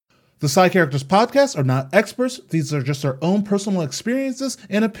The Side Characters podcast are not experts. These are just our own personal experiences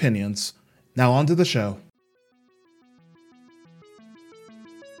and opinions. Now on to the show.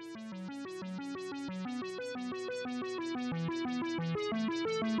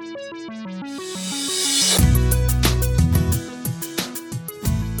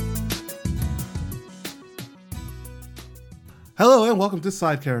 Hello and welcome to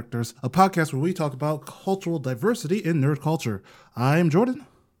Side Characters, a podcast where we talk about cultural diversity in nerd culture. I'm Jordan.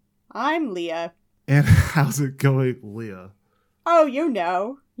 I'm Leah. And how's it going, Leah? Oh, you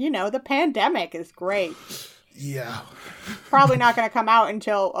know, the pandemic is great. Yeah. Probably not going to come out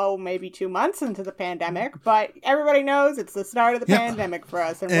until, maybe 2 months into the pandemic, but everybody knows it's the start of the pandemic for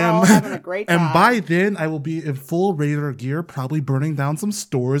us, and we're all having a great time. And by then, I will be in full Raider gear, probably burning down some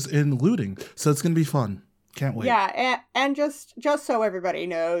stores and looting, so it's going to be fun. Can't wait. Yeah, and just so everybody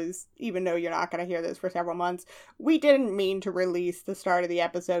knows, even though you're not going to hear this for several months, we didn't mean to release the start of the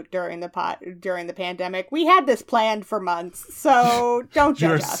episode during the pandemic. We had this planned for months, so don't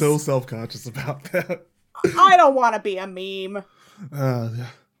judge us. You're so self-conscious about that. I don't want to be a meme.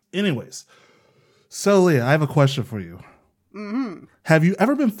 Anyways, so Leah, I have a question for you. Mm-hmm. Have you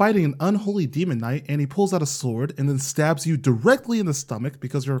ever been fighting an unholy demon knight and he pulls out a sword and then stabs you directly in the stomach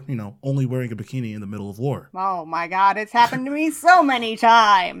because you're, only wearing a bikini in the middle of war? Oh my god, it's happened to me so many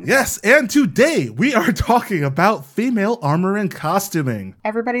times. Yes, and today we are talking about female armor and costuming.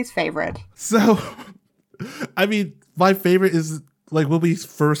 Everybody's favorite. So, my favorite is, when we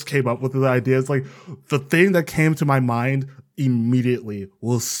first came up with the idea, it's the thing that came to my mind immediately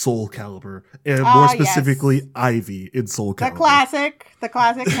was Soul Calibur, and more specifically, yes. Ivy in Soul Calibur. The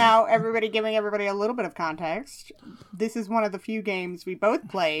classic. Now, giving everybody a little bit of context. This is one of the few games we both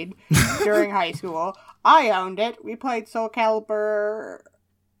played during high school. I owned it. We played Soul Calibur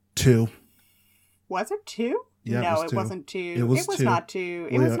 2. Was it 2? Yeah, no, it wasn't 2. It was not 2.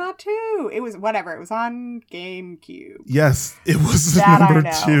 It was not 2. It was whatever. It was on GameCube. Yes, it was number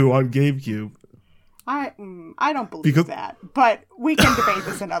 2 on GameCube. I don't believe that, but we can debate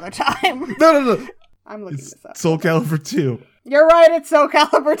this another time. No. I'm looking this up. Soul Calibur 2. You're right, it's Soul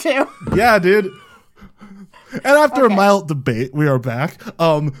Calibur 2. Yeah, dude. And after a mild debate, we are back.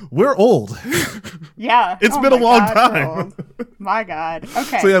 We're old. Yeah. It's been a long time. My God.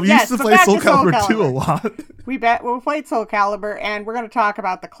 Okay. So yeah, we used to play Soul Calibur 2 a lot. We played Soul Calibur, and we're going to talk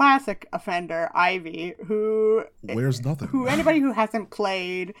about the classic offender, Ivy, who wears nothing. Who anybody who hasn't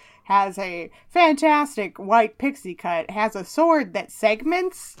played has a fantastic white pixie cut, has a sword that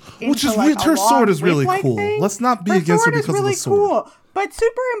segments which is weird. Her sword is really cool. Thing. Let's not be against her because of the sword. Cool, but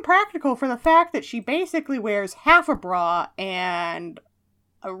super impractical for the fact that she basically wears half a bra and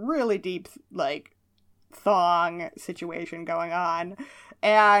a really deep, thong situation going on.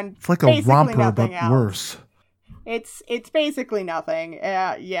 And it's like a romper, but worse. It's basically nothing.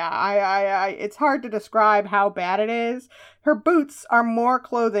 It's hard to describe how bad it is. Her boots are more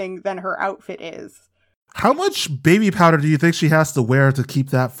clothing than her outfit is. How much baby powder do you think she has to wear to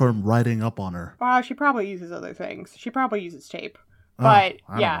keep that from riding up on her? Well, she probably uses other things. She probably uses tape. But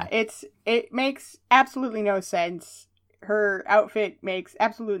it makes absolutely no sense. Her outfit makes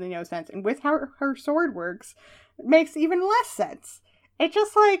absolutely no sense. And with how her sword works, it makes even less sense. It's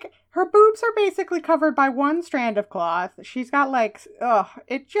just her boobs are basically covered by one strand of cloth. She's got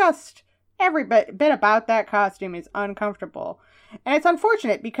every bit about that costume is uncomfortable. And it's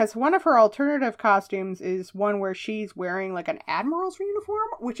unfortunate because one of her alternative costumes is one where she's wearing an admiral's uniform,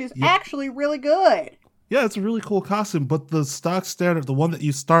 which is actually really good. Yeah, it's a really cool costume, but the stock standard, the one that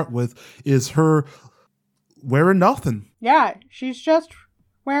you start with, is her wearing nothing. Yeah, she's just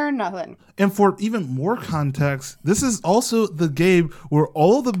wearing nothing. And for even more context, this is also the game where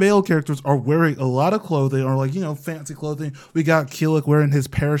all the male characters are wearing a lot of clothing, or fancy clothing. We got Keelik wearing his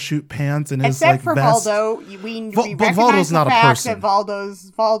parachute pants and his except for vest. Voldo, we recognize Voldo's the not fact a person. that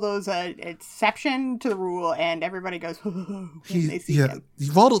Voldo's an exception to the rule, and everybody goes when they see him.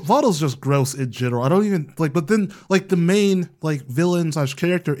 Voldo's just gross in general. I don't even but then the main villain /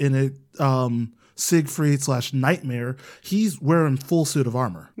 character in it, Siegfried / Nightmare, he's wearing full suit of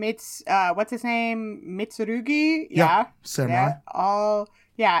armor. What's his name? Mitsurugi? Yeah. Samurai.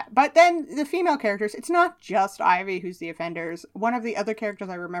 But then the female characters, it's not just Ivy who's the offenders. One of the other characters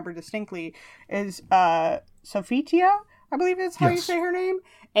I remember distinctly is Sophitia, I believe is how you say her name.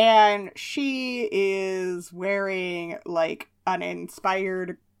 And she is wearing an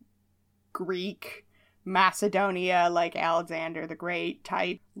inspired Greek Macedonia, Alexander the Great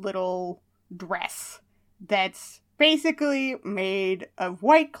type little dress that's basically made of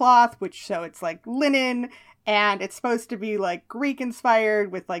white cloth, so it's linen, and it's supposed to be Greek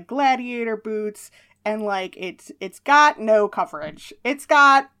inspired with gladiator boots, and it's got no coverage. It's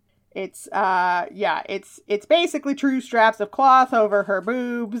got It's basically true straps of cloth over her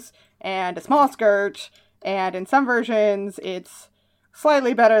boobs and a small skirt, and in some versions it's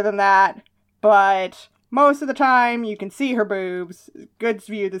slightly better than that, but most of the time you can see her boobs, good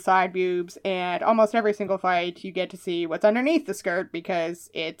view of the side boobs, and almost every single fight you get to see what's underneath the skirt because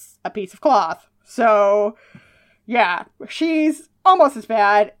it's a piece of cloth. So, yeah, she's almost as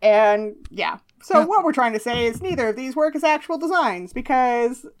bad, and yeah. So what we're trying to say is neither of these work as actual designs,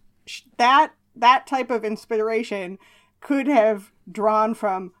 because that type of inspiration could have drawn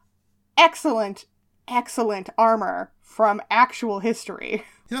from excellent armor from actual history.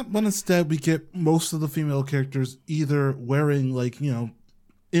 Yeah, but instead we get most of the female characters either wearing, like, you know,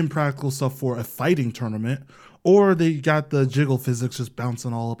 impractical stuff for a fighting tournament, or they got the jiggle physics just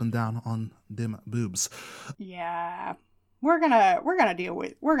bouncing all up and down on them boobs. Yeah. We're gonna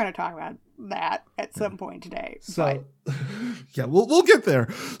talk about that at some point today. So, yeah, we'll get there.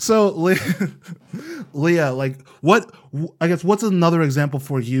 So, Leah, like, what's another example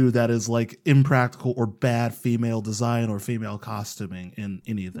for you that is like impractical or bad female design or female costuming in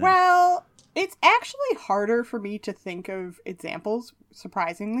anything? Well, it's actually harder for me to think of examples,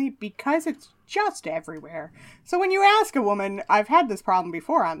 surprisingly, because it's just everywhere. So when you ask a woman, I've had this problem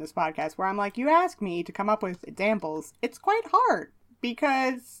before on this podcast where I'm like, you ask me to come up with examples, it's quite hard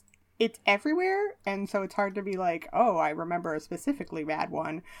because it's everywhere. And so it's hard to be like, oh, I remember a specifically bad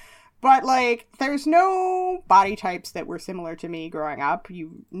one. But, like, there's no body types that were similar to me growing up.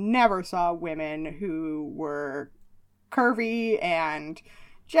 You never saw women who were curvy and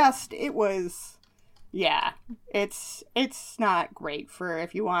just, it was, yeah, it's not great for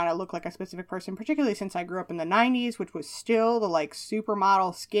if you want to look like a specific person, particularly since I grew up in the 90s, which was still the, like,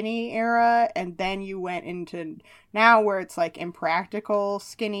 supermodel skinny era, and then you went into now where it's, like, impractical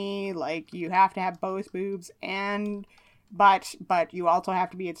skinny, like, you have to have both boobs and but you also have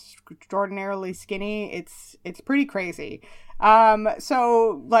to be extraordinarily skinny. It's pretty crazy.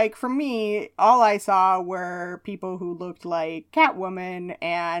 So, like, for me, all I saw were people who looked like Catwoman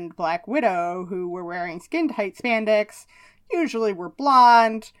and Black Widow who were wearing skin-tight spandex, usually were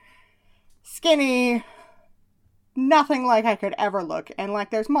blonde, skinny, nothing like I could ever look. And,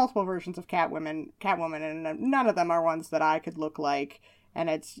 like, there's multiple versions of Catwoman, and none of them are ones that I could look like. And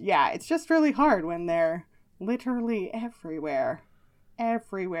it's just really hard when they're literally everywhere.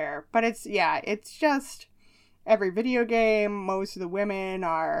 But it's just every video game, most of the women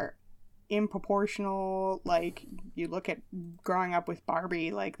are improportional. Like, you look at growing up with Barbie,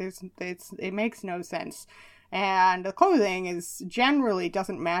 like, it makes no sense. And the clothing generally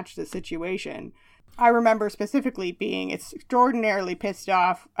doesn't match the situation. I remember specifically being extraordinarily pissed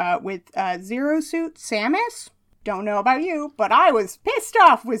off with Zero Suit Samus. Don't know about you, but I was pissed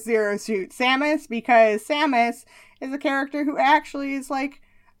off with Zero Suit Samus because Samus is a character who actually is, like,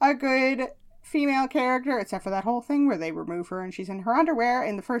 a good female character, except for that whole thing where they remove her and she's in her underwear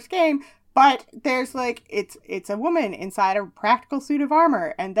in the first game. But there's, like, it's a woman inside a practical suit of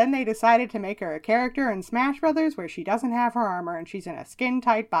armor, and then they decided to make her a character in Smash Brothers where she doesn't have her armor and she's in a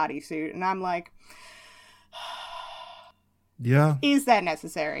skin-tight bodysuit, and I'm like, yeah. Is that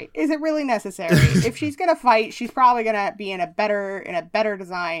necessary? Is it really necessary? If she's gonna fight, she's probably gonna be in a better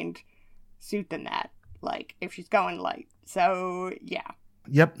designed suit than that. Like, if she's going light. So, yeah.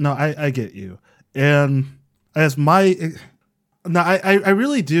 Yep. No, I get you. And as I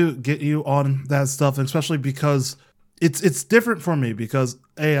really do get you on that stuff, especially because it's different for me because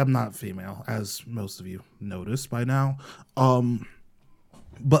I'm not female, as most of you noticed by now.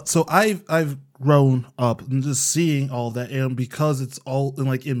 But so I've grown up and just seeing all that, and because it's all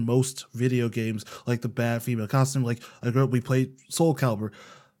in most video games, like the bad female costume, like I grew up, we played Soul Calibur.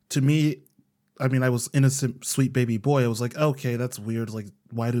 To me, I mean, I was innocent, sweet baby boy. I was like, okay, that's weird. Like,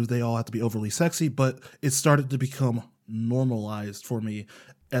 why do they all have to be overly sexy? But it started to become normalized for me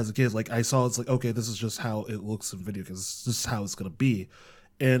as a kid. Like, I saw it's like, okay, this is just how it looks in video games. This is how it's gonna be,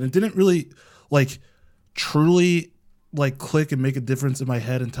 and it didn't really like truly like click and make a difference in my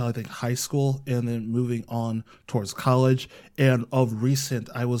head until I think high school, and then moving on towards college. And of recent,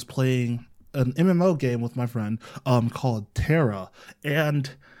 I was playing an MMO game with my friend called Terra. And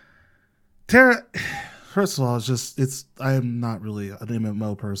Terra, first of all, I am not really an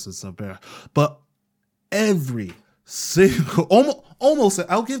MMO person, so bad. But every single, almost,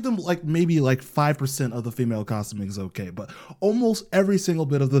 I'll give them like maybe like 5% of the female costuming is okay, but almost every single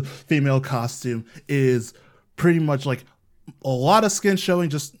bit of the female costume is pretty much like a lot of skin showing,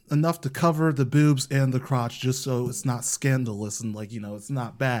 just enough to cover the boobs and the crotch, just so it's not scandalous and, like, you know, it's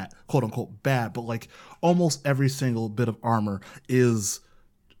not bad, quote unquote bad, but like almost every single bit of armor is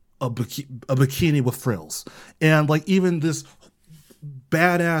a bikini with frills. And like even this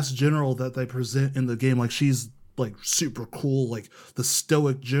badass general that they present in the game. Like, she's like super cool, like the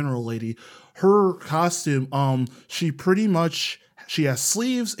stoic general lady. Her costume, she has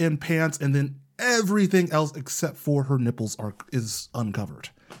sleeves and pants, and then everything else except for her nipples is uncovered.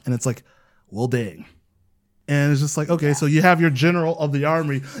 And it's like, well, dang. And it's just like, okay, so you have your general of the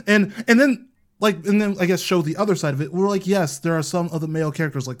army, and then I guess show the other side of it. We're like, yes, there are some of the male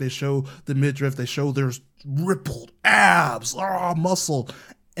characters, like they show the midriff, they show there's rippled abs, muscle,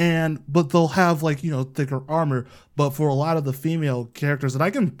 but they'll have like, thicker armor. But for a lot of the female characters, and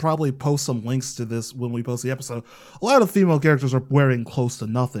I can probably post some links to this when we post the episode, a lot of female characters are wearing close to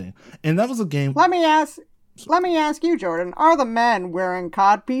nothing. And that was a game. Let me ask you, Jordan, are the men wearing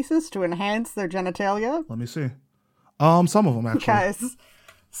cod pieces to enhance their genitalia? Let me see. Some of them, actually. Because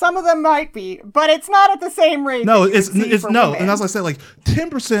some of them might be, but it's not at the same rate. No, it's no. Women. And as I said, like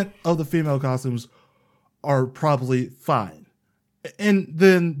 10% of the female costumes are probably fine. And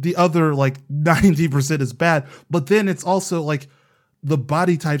then the other like 90% is bad. But then it's also like the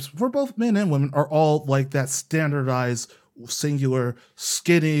body types for both men and women are all like that standardized, singular,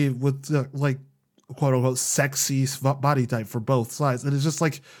 skinny with like quote unquote sexy body type for both sides. And it's just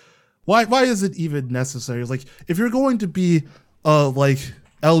like, why is it even necessary? Like, if you're going to be like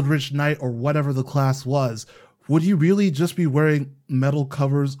Eldritch Knight or whatever the class was, would you really just be wearing metal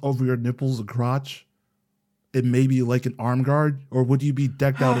covers over your nipples and crotch? It may be like an arm guard, or would you be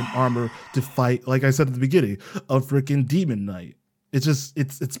decked out in armor to fight, like I said at the beginning, a freaking demon knight? It's just,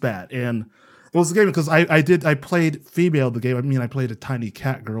 it's bad. And it was a game because I played female the game. I mean, I played a tiny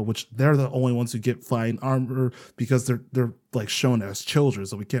cat girl, which they're the only ones who get fine armor because they're like shown as children,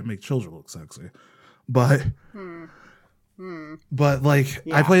 so we can't make children look sexy. But but like,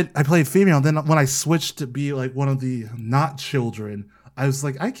 yeah. I played female, and then when I switched to be like one of the not children, I was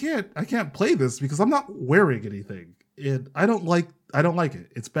like, I can't play this because I'm not wearing anything. I don't like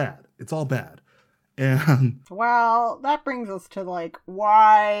it. It's bad. It's all bad. And well, that brings us to like,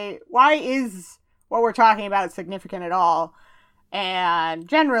 why is what we're talking about significant at all? And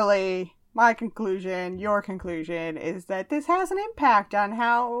generally, my conclusion, your conclusion, is that this has an impact on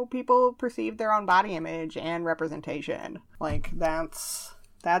how people perceive their own body image and representation. Like, that's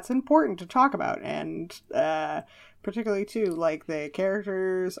important to talk about. And particularly too, like, the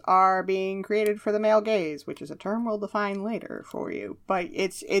characters are being created for the male gaze, which is a term we'll define later for you. But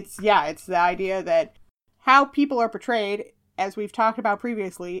it's the idea that how people are portrayed, as we've talked about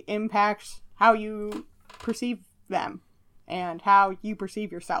previously, impacts how you perceive them and how you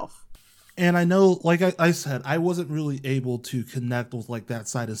perceive yourself. And I know, like I said, I wasn't really able to connect with like that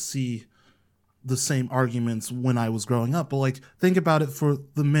side to see the same arguments when I was growing up. But like, think about it for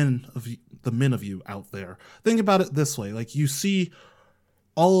the men of you out there. Think about it this way: like, you see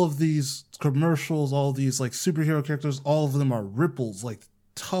all of these commercials, all of these like superhero characters, all of them are ripples, like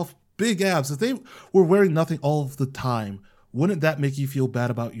tough, big abs. If they were wearing nothing all of the time, wouldn't that make you feel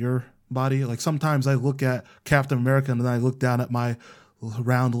bad about your body? Like, sometimes I look at Captain America and then I look down at my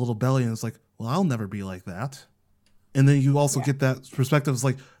round little belly and it's like, well, I'll never be like that. And then you also get that perspective. It's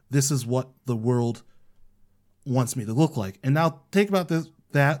like, this is what the world wants me to look like. And now think about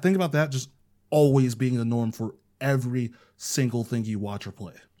that just always being the norm for every single thing you watch or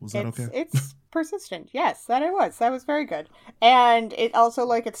play. Was that okay? It's persistent. Yes, that it was. That was very good. And it also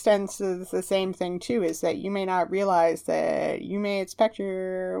like extends to the same thing too, is that you may not realize that you may expect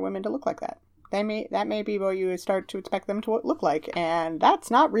your women to look like that. That may be what you start to expect them to look like, and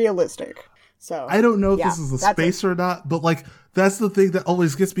that's not realistic. So I don't know if this is a space or not, but like, that's the thing that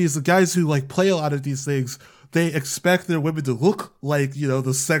always gets me is the guys who like play a lot of these things. They expect their women to look like,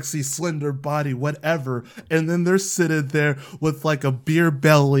 the sexy, slender body, whatever. And then they're sitting there with like a beer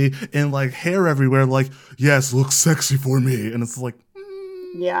belly and like hair everywhere. Like, yes, look sexy for me. And it's like,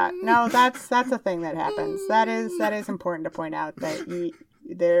 yeah, no, that's a thing that happens. That is important to point out that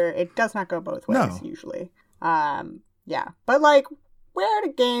it does not go both ways usually. Yeah, but like, where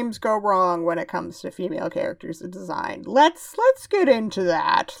do games go wrong when it comes to female characters design? Let's get into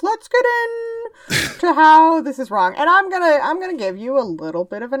that. Let's get into how this is wrong. And I'm gonna give you a little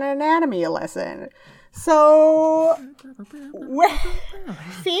bit of an anatomy lesson. So,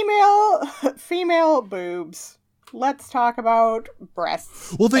 female boobs. Let's talk about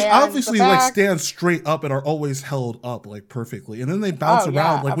breasts. Well, they obviously like stand straight up and are always held up like perfectly, and then they bounce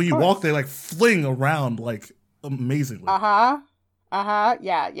around. Like when you walk, they like fling around like amazingly.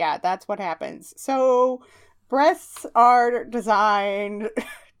 Yeah, that's what happens. So, breasts are designed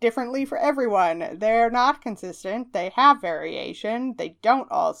differently for everyone. They're not consistent. They have variation. They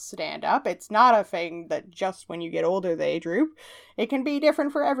don't all stand up. It's not a thing that just when you get older they droop. It can be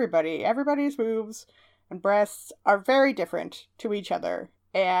different for everybody. Everybody's boobs and breasts are very different to each other.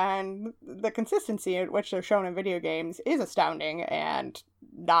 And the consistency at which they're shown in video games is astounding and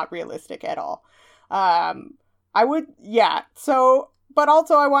not realistic at all. But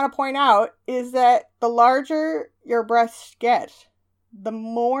also I want to point out is that the larger your breasts get, the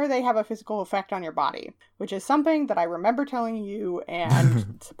more they have a physical effect on your body, which is something that I remember telling you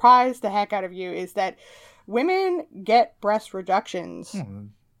and surprised the heck out of you, is that women get breast reductions.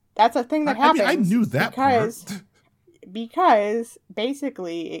 That's a thing that happens. I knew that because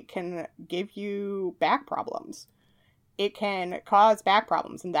basically it can give you back problems. It can cause back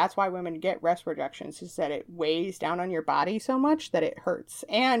problems, and that's why women get breast reductions, is that it weighs down on your body so much that it hurts.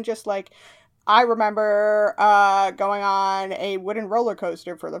 And just like, I remember going on a wooden roller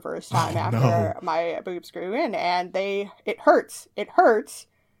coaster for the first time after my boobs grew in, and it hurts. It hurts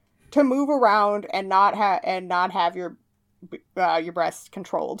to move around and not have your breasts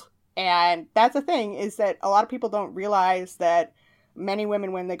controlled. And that's the thing, is that a lot of people don't realize that many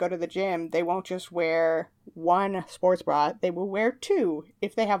women, when they go to the gym, they won't just wear one sports bra. They will wear two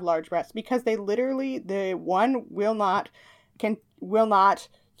if they have large breasts, because the one will not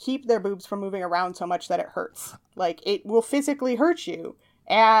keep their boobs from moving around so much that it hurts. Like, it will physically hurt you,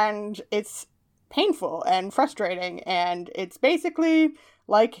 and it's painful and frustrating, and it's basically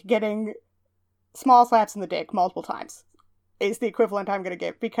like getting small slaps in the dick multiple times is the equivalent I'm going to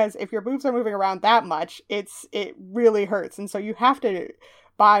give, because if your boobs are moving around that much, it really hurts. And so you have to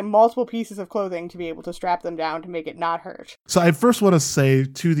buy multiple pieces of clothing to be able to strap them down to make it not hurt. So I first want to say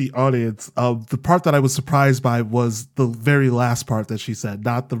to the audience, the part that I was surprised by was the very last part that she said,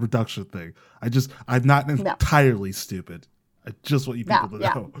 not the reduction thing. I'm not entirely stupid. I just want you people to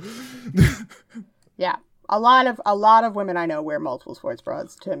know. Yeah. A lot of women I know wear multiple sports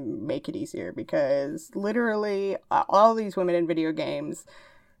bras to make it easier, because literally all these women in video games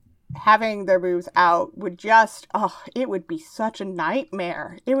having their boobs out would it would be such a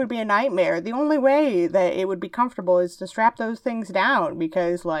nightmare. It would be a nightmare. The only way that it would be comfortable is to strap those things down,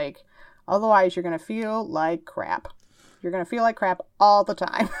 because otherwise you're going to feel like crap. You're going to feel like crap all the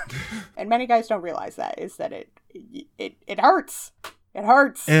time. And many guys don't realize that, is that it hurts. It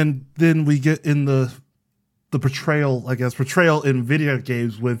hurts. And then we get in the portrayal in video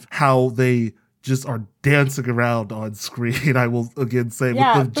games with how they just are dancing around on screen. I will again say,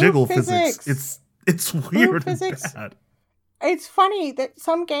 with the jiggle physics, it's weird and bad. It's funny that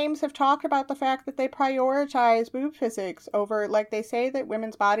some games have talked about the fact that they prioritize boob physics over, like, they say that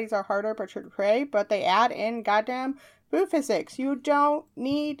women's bodies are harder to portray, but they add in goddamn boob physics. You don't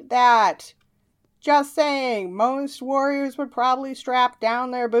need that. Just saying, most warriors would probably strap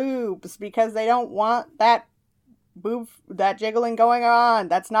down their boobs because they don't want that jiggling going on.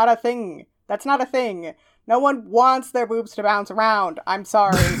 That's not a thing. No one wants their boobs to bounce around. I'm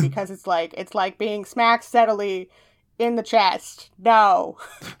sorry, because it's like being smacked steadily in the chest. No.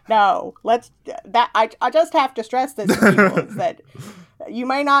 I just have to stress this to people, is that you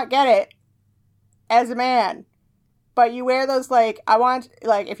may not get it as a man, but you wear those,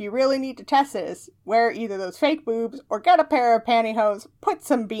 if you really need to test this, wear either those fake boobs or get a pair of pantyhose, put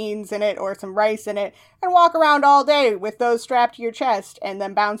some beans in it or some rice in it, and walk around all day with those strapped to your chest and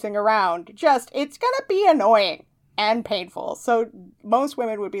then bouncing around. It's gonna be annoying and painful. So most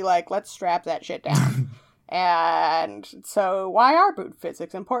women would be like, let's strap that shit down. And so why are boob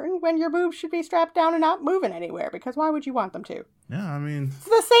physics important when your boobs should be strapped down and not moving anywhere? Because why would you want them to? Yeah, I mean, it's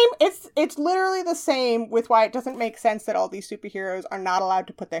the same. It's literally the same with why it doesn't make sense that all these superheroes are not allowed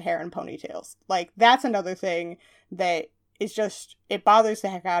to put their hair in ponytails. Like, that's another thing that is just, it bothers the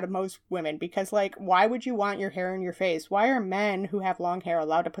heck out of most women, because, like, why would you want your hair in your face? Why are men who have long hair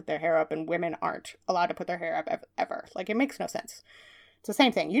allowed to put their hair up and women aren't allowed to put their hair up ever? Like, it makes no sense. It's the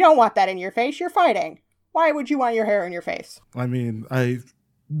same thing. You don't want that in your face. You're fighting. Why would you want your hair in your face? I mean,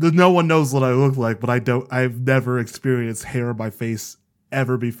 no one knows what I look like, but I've never experienced hair on my face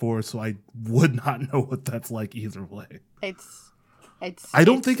ever before, so I would not know what that's like either way. I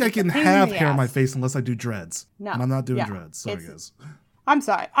don't think I can have hair on my face unless I do dreads. No. And I'm not doing dreads, so I guess. I'm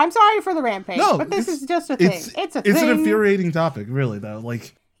sorry for the rampage, but this is just a thing. It's a thing. It's an infuriating topic, really, though.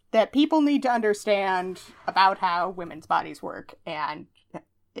 Like, that people need to understand about how women's bodies work, and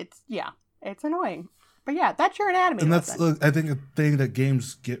it's annoying. But yeah, that's your anatomy. And that's, I think, a thing that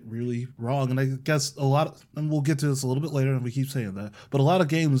games get really wrong. And I guess and we'll get to this a little bit later, and we keep saying that, but a lot of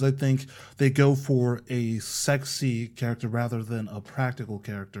games, I think, they go for a sexy character rather than a practical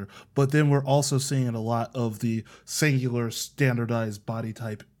character. But then we're also seeing a lot of the singular standardized body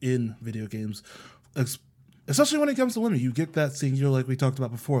type in video games, especially when it comes to women, you get that singular, like we talked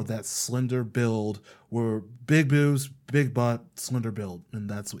about before, that slender build where big boobs, big butt, slender build, and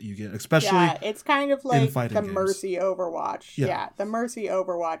that's what you get. Especially, it's kind of like the games. Mercy Overwatch. Yeah, the Mercy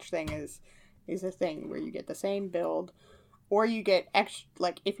Overwatch thing is a thing where you get the same build, or you get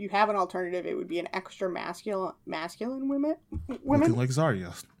like if you have an alternative, it would be an extra masculine women. Looking like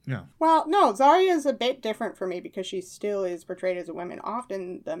Zarya. Yeah. Well, no, Zarya is a bit different for me because she still is portrayed as a woman.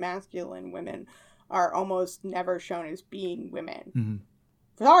 Often the masculine women are almost never shown as being women.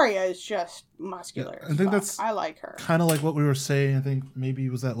 Mm-hmm. Zarya is just muscular. Yeah, I think that's I like her. Kind of like what we were saying, I think maybe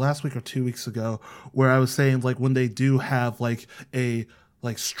it was that last week or 2 weeks ago, where I was saying like when they do have like a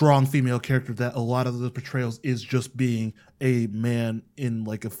strong female character, that a lot of the portrayals is just being a man in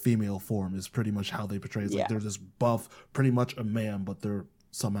like a female form is pretty much how they portray it. Like they're this buff, pretty much a man, but they're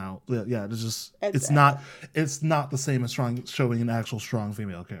somehow it's just it's not the same as showing an actual strong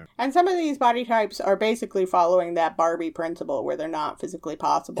female character. And some of these body types are basically following that Barbie principle where they're not physically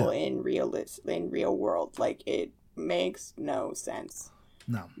possible in real world. Like it makes no sense.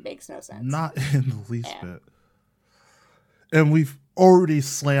 Makes no sense. Not in the least bit. And we've already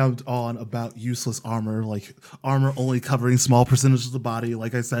slammed on about useless armor, like armor only covering small percentages of the body.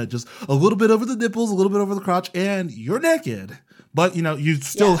 Like I said, just a little bit over the nipples, a little bit over the crotch, and you're naked. But, you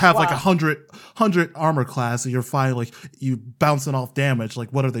still have like 100 armor class and you're fine, like you bouncing off damage.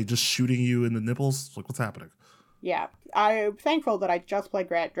 Like, what are they, just shooting you in the nipples? Like, what's happening? Yeah, I'm thankful that I just played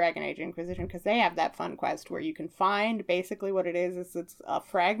Dragon Age Inquisition because they have that fun quest where you can find basically what it is it's a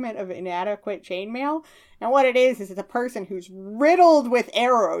fragment of inadequate chainmail. And what it is it's a person who's riddled with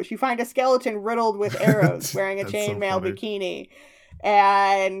arrows. You find a skeleton riddled with arrows wearing a chainmail bikini.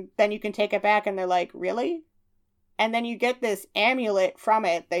 And then you can take it back and they're like, really? And then you get this amulet from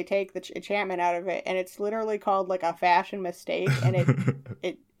it. They take the enchantment out of it, and it's literally called like a fashion mistake.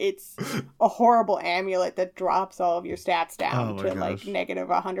 And it's a horrible amulet that drops all of your stats down to like negative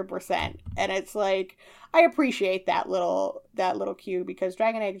 100%. And it's like I appreciate that little cue because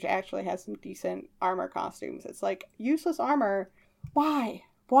Dragon Age actually has some decent armor costumes. It's like useless armor. Why?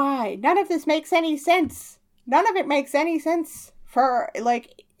 None of this makes any sense. None of it makes any sense for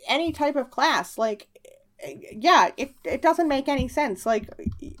like any type of class. Like. Yeah, it doesn't make any sense. Like,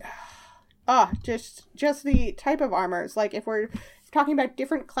 just the type of armors. Like, if we're talking about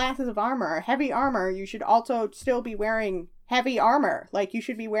different classes of armor, heavy armor, you should also still be wearing heavy armor. Like, you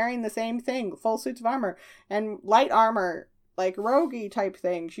should be wearing the same thing, full suits of armor. And light armor, like roguey type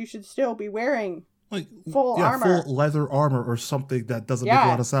things, you should still be wearing like full armor. Full leather armor or something that doesn't make a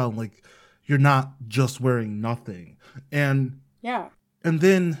lot of sound. Like, you're not just wearing nothing. And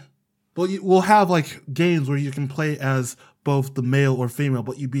then... Well, we'll have like games where you can play as both the male or female,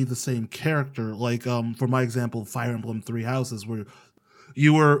 but you be the same character. Like, for my example, Fire Emblem Three Houses, where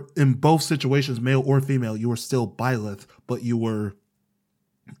you were in both situations, male or female, you were still Byleth, but you were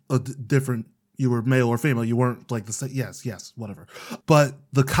different. You were male or female. You weren't like the same. Yes, whatever. But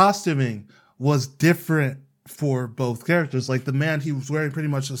the costuming was different for both characters. Like the man, he was wearing pretty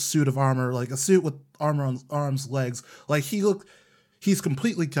much a suit of armor, like a suit with armor on arms, legs. Like he's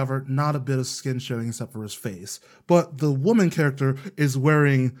completely covered, not a bit of skin showing except for his face. But the woman character is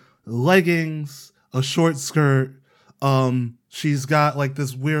wearing leggings, a short skirt. She's got like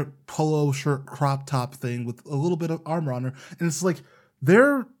this weird polo shirt crop top thing with a little bit of armor on her. And it's like,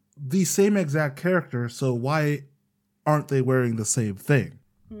 they're the same exact character, so why aren't they wearing the same thing?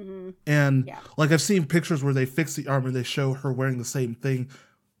 Mm-hmm. And like I've seen pictures where they fix the armor, they show her wearing the same thing.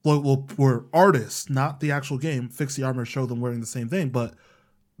 Well, where artists, not the actual game, fix the armor, show them wearing the same thing, but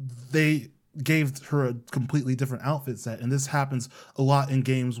they gave her a completely different outfit set. And this happens a lot in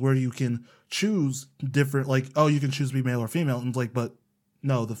games where you can choose different, like, you can choose to be male or female. And like, but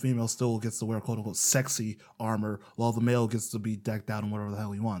no, the female still gets to wear quote unquote sexy armor while the male gets to be decked out in whatever the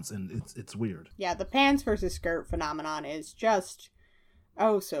hell he wants. And it's weird. Yeah, the pants versus skirt phenomenon is just,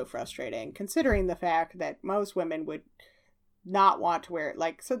 so frustrating, considering the fact that most women would not want to wear it.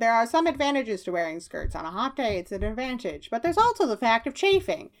 Like, so there are some advantages to wearing skirts. On a hot day, it's an advantage. But there's also the fact of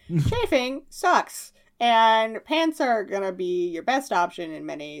chafing. Chafing sucks. And pants are going to be your best option in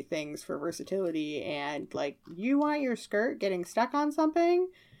many things for versatility. And, like, you want your skirt getting stuck on something?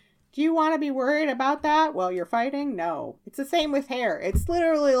 Do you want to be worried about that while you're fighting? No. It's the same with hair. It's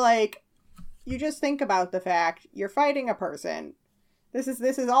literally like, you just think about the fact you're fighting a person. This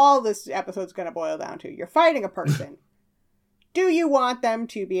is all this episode's going to boil down to. You're fighting a person. Do you want them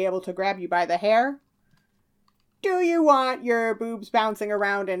to be able to grab you by the hair? Do you want your boobs bouncing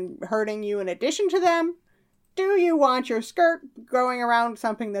around and hurting you in addition to them? Do you want your skirt going around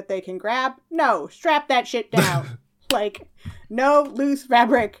something that they can grab? No, strap that shit down. Like, no loose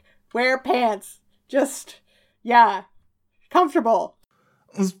fabric. Wear pants. Just Yeah. Comfortable.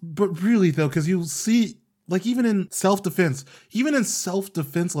 But really, though, because you'll see, like, even in self-defense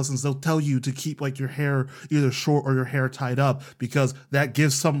lessons, they'll tell you to keep, like, your hair either short or your hair tied up, because that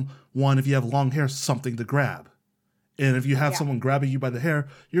gives someone, if you have long hair, something to grab. And if you have someone grabbing you by the hair,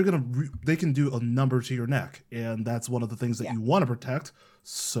 they can do a number to your neck. And that's one of the things that you want to protect.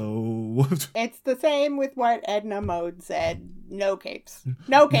 So it's the same with what Edna Mode said. No capes.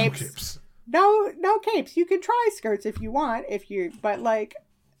 No capes. No capes. You can try skirts if you want, but like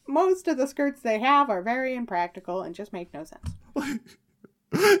most of the skirts they have are very impractical and just make no sense.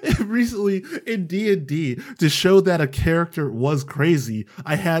 Recently in D&D, to show that a character was crazy,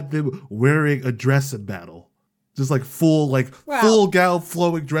 I had them wearing a dress in battle. Just like full gown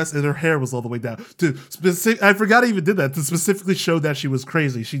flowing dress, and her hair was all the way down. I forgot I even did that, to specifically show that she was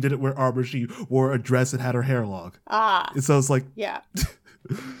crazy. She didn't wear armor, she wore a dress and had her hair long. And so it's like... Yeah.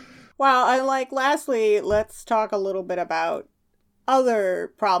 Well, and like, lastly, let's talk a little bit about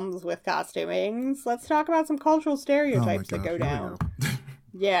other problems with costumings. Let's talk about some cultural stereotypes that go down.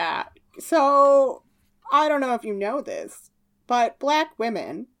 Yeah. So, I don't know if you know this, but Black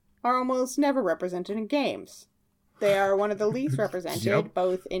women are almost never represented in games. They are one of the least represented,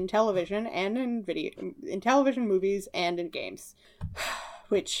 both in television and in television, movies, and in games.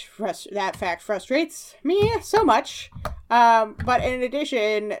 Which, that fact frustrates me so much. But in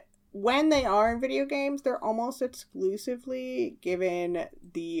addition, when they are in video games, they're almost exclusively given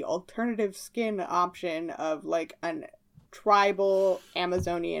the alternative skin option of, like, a tribal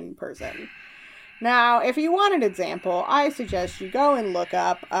Amazonian person. Now, if you want an example, I suggest you go and look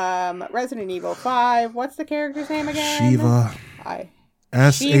up Resident Evil 5. What's the character's name again? Shiva.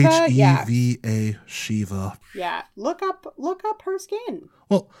 Sheva, Shiva. Yeah, look up her skin.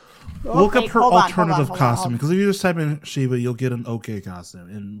 Well, look up her alternative costume, because if you just type in Shiva, you'll get an okay costume,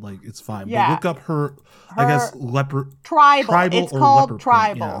 and like it's fine. Yeah. But look up her I guess leopard tribal. It's called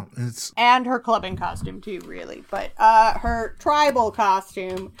tribal. Yeah, and her clubbing costume too, really. But her tribal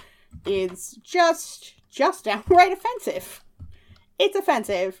costume is just downright offensive. It's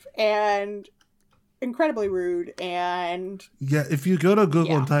offensive and incredibly rude, and yeah, if you go to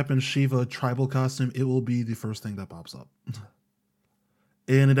Google and type in Shiva tribal costume, it will be the first thing that pops up.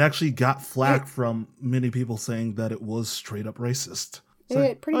 And it actually got flack from many people saying that it was straight up racist.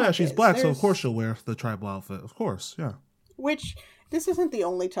 It pretty much she's black, so of course she'll wear the tribal outfit. Of course, yeah. Which, this isn't the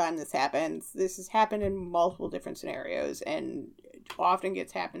only time this happens. This has happened in multiple different scenarios, and often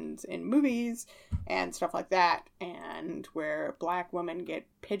happens in movies and stuff like that, and where Black women get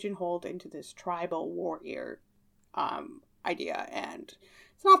pigeonholed into this tribal warrior idea. And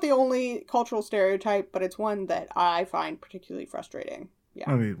it's not the only cultural stereotype, but it's one that I find particularly frustrating. Yeah.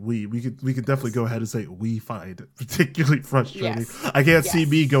 I mean, we could definitely go ahead and say we find it particularly frustrating. Yes. I can't see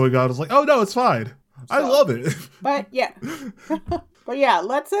me going on. It's like, oh no, it's fine. I love it. But yeah, but yeah,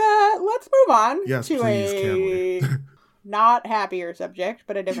 let's move on to please, a not happier subject,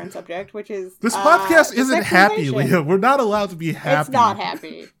 but a different subject, which is this podcast isn't happy, Leah. We're not allowed to be happy. It's not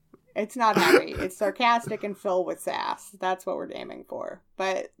happy. It's not happy. It's sarcastic and filled with sass. That's what we're aiming for.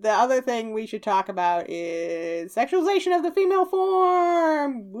 But the other thing we should talk about is sexualization of the female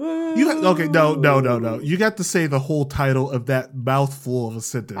form. Woo! No. You got to say the whole title of that mouthful of a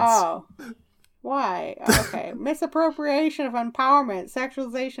sentence. Oh. Why? Okay. Misappropriation of empowerment.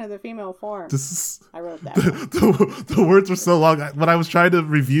 Sexualization of the female form. I wrote that. The words were so long. When I was trying to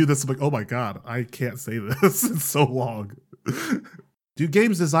review this, I'm like, oh my God, I can't say this. It's so long. Do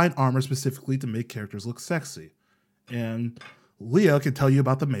games design armor specifically to make characters look sexy? And Leah can tell you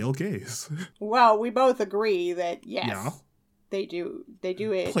about the male gaze. Well, we both agree that yes, they do. They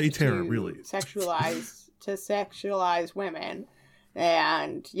do it Play terror, really. Sexualize women.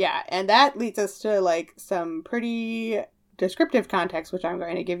 And and that leads us to like some pretty descriptive context, which I'm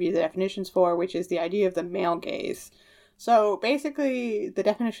going to give you the definitions for, which is the idea of the male gaze. So basically, the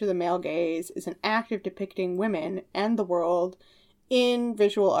definition of the male gaze is an act of depicting women and the world in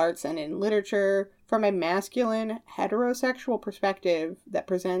visual arts and in literature from a masculine, heterosexual perspective that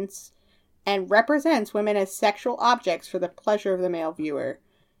presents and represents women as sexual objects for the pleasure of the male viewer.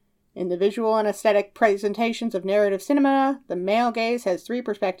 In the visual and aesthetic presentations of narrative cinema, the male gaze has three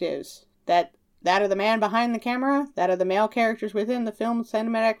perspectives. That of the man behind the camera, that of the male characters within the film's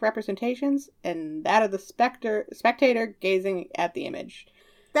cinematic representations, and that of the spectator gazing at the image.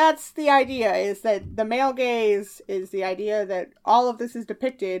 That's the idea, is that the male gaze is the idea that all of this is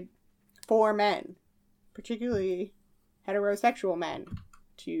depicted for men, particularly heterosexual men,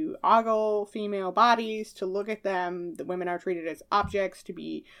 to ogle female bodies, to look at them. The women are treated as objects to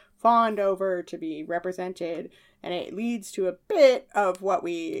be fawned over, to be represented, and it leads to a bit of what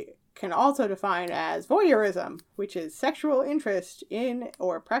we can also define as voyeurism, which is sexual interest in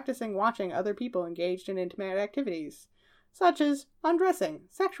or practicing watching other people engaged in intimate activities, such as undressing,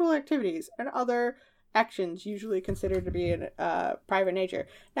 sexual activities, and other actions usually considered to be in private nature.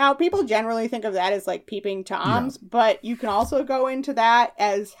 Now, people generally think of that as like peeping toms, but you can also go into that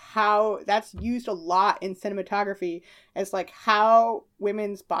as how that's used a lot in cinematography as like how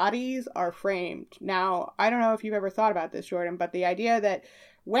women's bodies are framed. Now, I don't know if you've ever thought about this, Jordan, but the idea that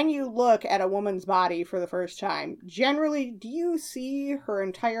when you look at a woman's body for the first time, generally, do you see her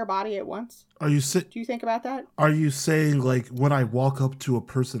entire body at once? Do you think about that? Are you saying like when I walk up to a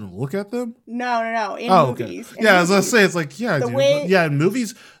person and look at them? No. In movies. Okay. As I say, it's like, in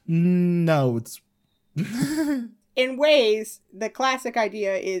movies, no, it's... In ways, the classic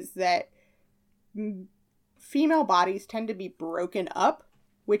idea is that female bodies tend to be broken up,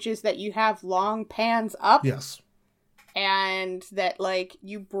 which is that you have long pans up. Yes. And that, like,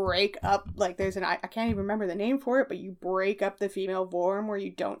 you break up, like, there's I can't even remember the name for it, but you break up the female form where you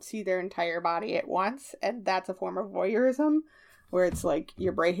don't see their entire body at once. And that's a form of voyeurism, where it's like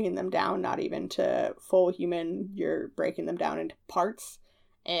you're breaking them down, not even to full human, you're breaking them down into parts.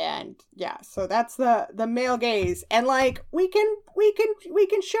 And yeah, so that's the male gaze. And like, we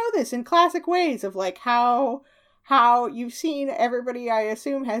can show this in classic ways of like how you've seen, everybody I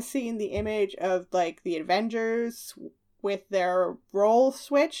assume has seen the image of like the Avengers with their roles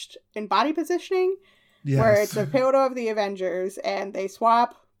switched in body positioning, where it's a photo of the Avengers and they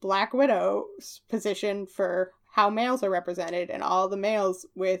swap Black Widow's position for how males are represented and all the males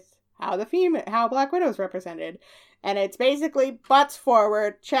with how Black Widow's represented. And it's basically butts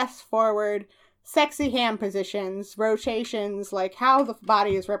forward, chest forward, sexy hand positions, rotations, like how the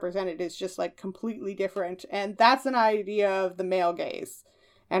body is represented is just like completely different. And that's an idea of the male gaze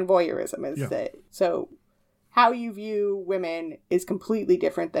and voyeurism is that. So how you view women is completely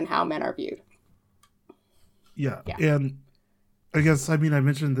different than how men are viewed. Yeah. And I guess, I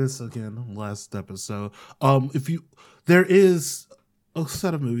mentioned this again last episode. There is a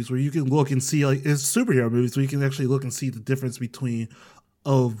set of movies where you can look and see, like, it's superhero movies where you can actually look and see the difference between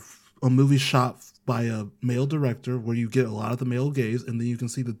a movie shot by a male director where you get a lot of the male gaze, and then you can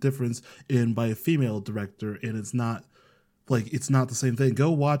see the difference by a female director, and it's not the same thing.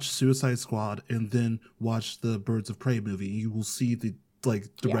 Go watch Suicide Squad and then watch the Birds of Prey movie. You will see the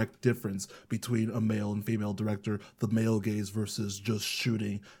direct difference between a male and female director, the male gaze versus just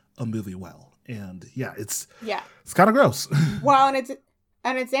shooting a movie well. And it's kind of gross. Well, and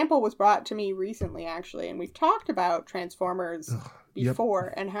an example was brought to me recently, actually, and we've talked about Transformers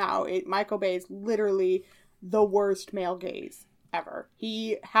before and how Michael Bay is literally the worst male gaze ever.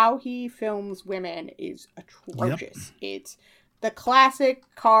 How he films women is atrocious. It's the classic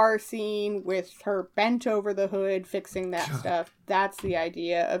car scene with her bent over the hood fixing that stuff. That's the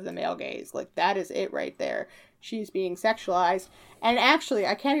idea of the male gaze. Like, that is it right there. She's being sexualized. And actually,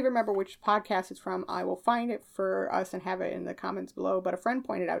 I can't even remember which podcast it's from. I will find it for us and have it in the comments below. But a friend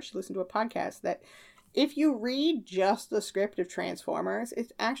pointed out, she listened to a podcast, that if you read just the script of Transformers,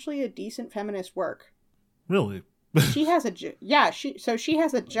 it's actually a decent feminist work. Really? She has she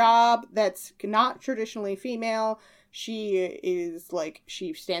has a job that's not traditionally female. She is like,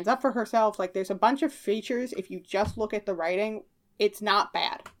 she stands up for herself. Like, there's a bunch of features. If you just look at the writing, it's not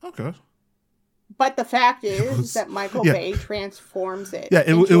bad. Okay. But the fact is that Michael Bay transforms it. Yeah,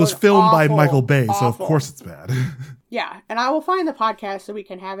 it was filmed by Michael Bay, so of course it's bad. Yeah, and I will find the podcast so we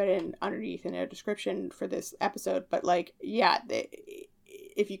can have it underneath in a description for this episode. But like,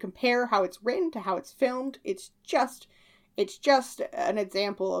 if you compare how it's written to how it's filmed, it's just an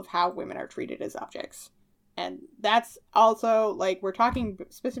example of how women are treated as objects. And that's also, like, we're talking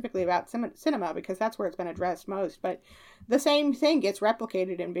specifically about cinema because that's where it's been addressed most. But the same thing gets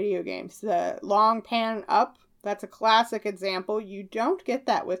replicated in video games. The long pan up, that's a classic example. You don't get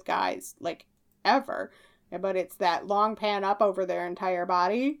that with guys, like, ever. But it's that long pan up over their entire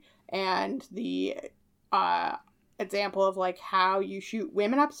body. And the example of, like, how you shoot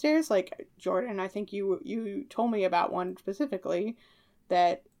women upstairs. Like, Jordan, I think you told me about one specifically,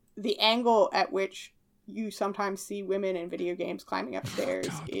 that the angle at which you sometimes see women in video games climbing upstairs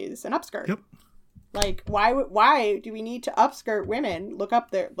is an upskirt. Yep. Like, why do we need to upskirt women? Look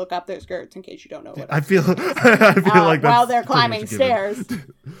up their skirts in case you don't know what. I feel like that's while they're climbing stairs.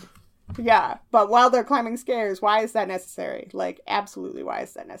 Yeah, but while they're climbing stairs, why is that necessary? Like, absolutely, why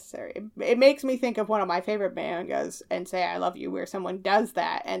is that necessary? It makes me think of one of my favorite mangas, And Say I Love You, where someone does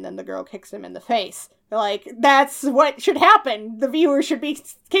that and then the girl kicks him in the face. Like, that's what should happen. The viewer should be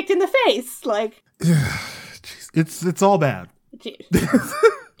kicked in the face. Like, it's all bad.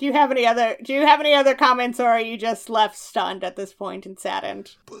 Do you have any other comments, or are you just left stunned at this point and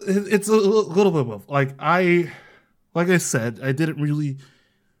saddened? It's a little bit of like I said, I didn't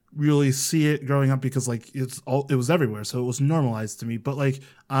really see it growing up because like it was everywhere, so it was normalized to me. But like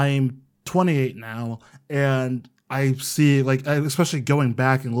I'm 28 now, and I see like especially going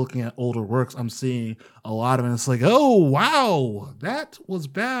back and looking at older works, I'm seeing a lot of it. And it's like, oh wow, that was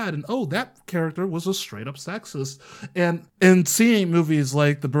bad, and oh that character was a straight up sexist. And seeing movies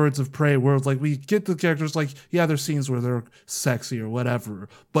like The Birds of Prey, where it's like we get the characters like yeah, there's scenes where they're sexy or whatever,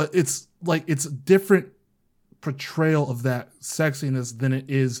 but it's like it's a different portrayal of that sexiness than it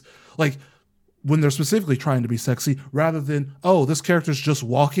is like when they're specifically trying to be sexy, rather than oh this character's just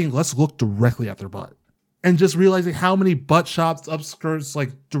walking, let's look directly at their butt. And just realizing how many butt shots, upskirts,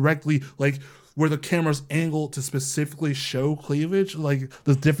 like directly, like where the camera's angled to specifically show cleavage, like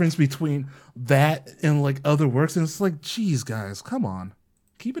the difference between that and like other works. And it's like, geez, guys, come on,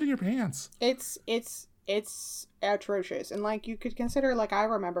 keep it in your pants. It's atrocious. And like you could consider, like I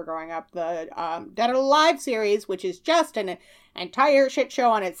remember growing up, the Dead or Alive series, which is just an entire shit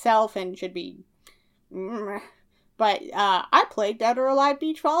show on itself and should be. But I played Dead or Alive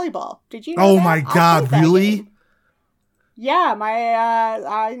beach volleyball. Did you know Oh that? my god, really? Game. Yeah,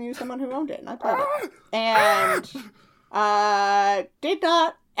 I knew someone who owned it, and I played it. And did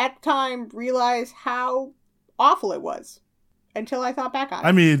not, at the time, realize how awful it was until I thought back on it.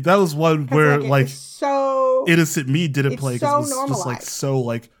 I mean, that was one where, like so innocent me didn't play because so it was just, like, so,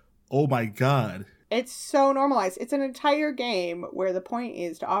 like, oh my god. It's so normalized. It's an entire game where the point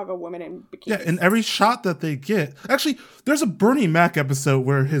is to ogle women in bikinis. Yeah, and every shot that they get... Actually, there's a Bernie Mac episode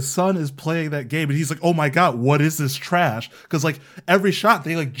where his son is playing that game, and he's like, oh my god, what is this trash? Because, like, every shot,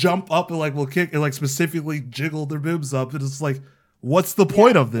 they, like, jump up and, like, will kick and, like, specifically jiggle their boobs up, and it's like, what's the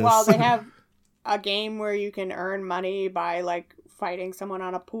point of this? Well, they have a game where you can earn money by, like, fighting someone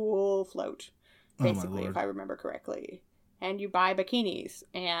on a pool float, basically, if I remember correctly. And you buy bikinis,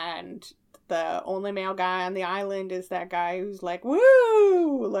 and... the only male guy on the island is that guy who's like,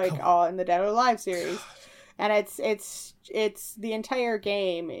 woo, like all in the Dead or Alive series. And it's the entire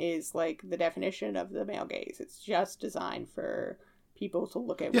game is like the definition of the male gaze. It's just designed for people to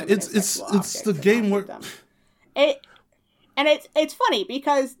look at women it's the game where it's funny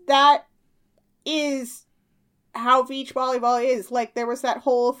because that is how beach volleyball is. Like there was that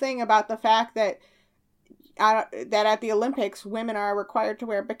whole thing about the fact that that at the Olympics women are required to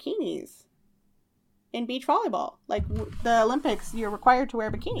wear bikinis. In beach volleyball, like the Olympics, you're required to wear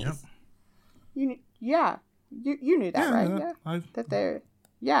bikinis. Yep. You knew that, right? Yeah, that they're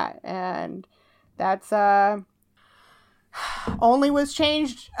and that's only was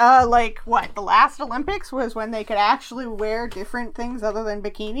changed. Like what? The last Olympics was when they could actually wear different things other than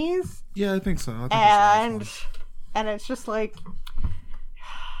bikinis. Yeah, I think so. And it's just like,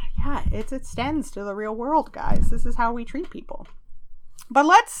 yeah, it extends to the real world, guys. This is how we treat people. But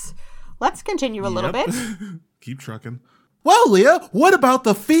let's continue a little bit. Keep trucking. Well, Leah, what about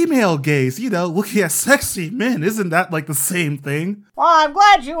the female gaze? You know, looking at sexy men. Isn't that like the same thing? Well, I'm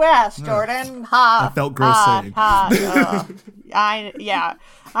glad you asked, Jordan. I felt gross saying.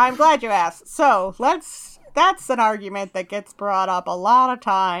 I'm glad you asked. So, that's an argument that gets brought up a lot of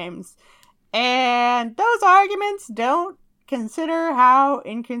times. And those arguments don't consider how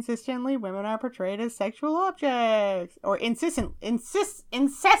inconsistently women are portrayed as sexual objects, or incessantly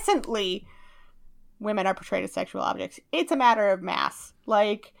women are portrayed as sexual objects. It's a matter of mass.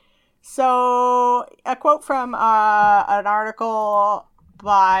 Like, so a quote from an article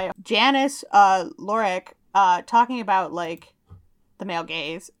by Janice Lorek talking about like the male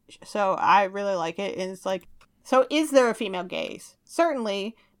gaze. So I really like it. And it's like, so is there a female gaze?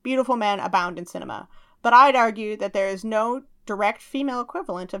 Certainly, beautiful men abound in cinema. But I'd argue that there is no direct female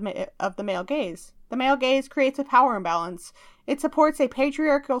equivalent of the male gaze. The male gaze creates a power imbalance. It supports a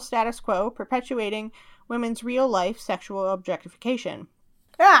patriarchal status quo, perpetuating women's real-life sexual objectification.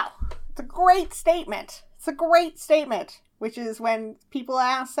 Now, it's a great statement. Which is when people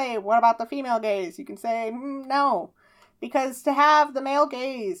say, what about the female gaze? You can say, no. Because to have the male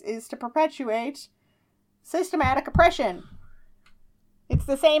gaze is to perpetuate systematic oppression. It's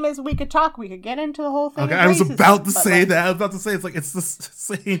the same as we could get into the whole thing. Okay, I was about to say that. I was about to say it's like it's the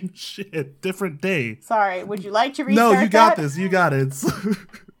same shit, different day. Sorry, would you like to restart? No, you got this. You got it.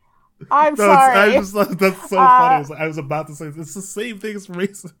 I'm sorry. That's so funny. I was about to say it's the same thing as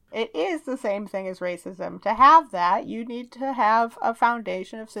racism. It is the same thing as racism. To have that, you need to have a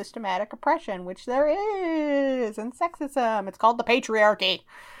foundation of systematic oppression, which there is, and sexism. It's called the patriarchy.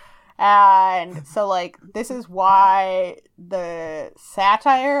 And so, like, this is why the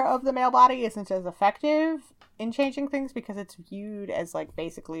satire of the male body isn't as effective in changing things because it's viewed as like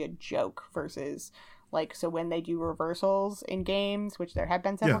basically a joke versus like, so when they do reversals in games, which there have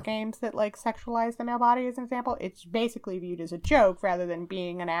been several games that like sexualize the male body as an example, it's basically viewed as a joke rather than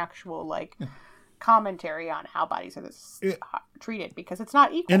being an actual like commentary on how bodies are treated, because it's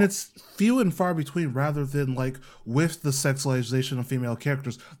not equal. And it's few and far between, rather than like with the sexualization of female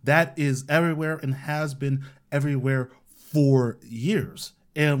characters. That is everywhere and has been everywhere for years.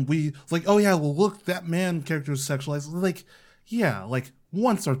 And we like, oh yeah, well look, that man character is sexualized. Like, yeah, like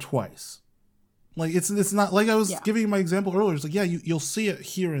once or twice. Like it's not like I was giving you my example earlier. It's like, yeah, you'll see it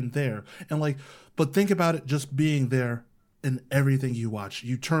here and there. And like, but think about it just being there in everything you watch.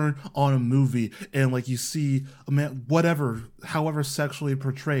 You turn on a movie and like you see a man, whatever, however sexually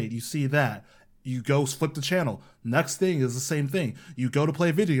portrayed, you see that. You go flip the channel. Next thing is the same thing. You go to play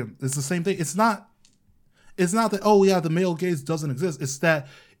a video game, it's the same thing. It's not that, oh yeah, the male gaze doesn't exist. It's that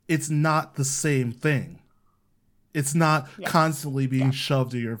it's not the same thing. It's not constantly being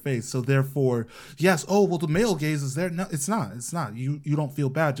shoved in your face. So therefore, yes, oh, well, the male gaze is there. No, it's not. It's not. You don't feel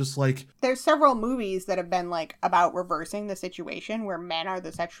bad. Just like... There's several movies that have been, like, about reversing the situation where men are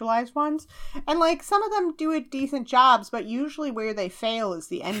the sexualized ones. And, like, some of them do decent jobs, but usually where they fail is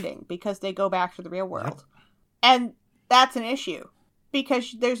the ending because they go back to the real world. Yep. And that's an issue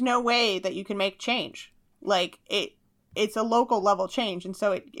because there's no way that you can make change. Like, it's a local level change. And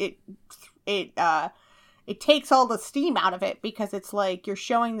so it takes all the steam out of it because it's like you're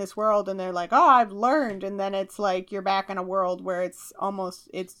showing this world and they're like, oh, I've learned. And then it's like you're back in a world where it's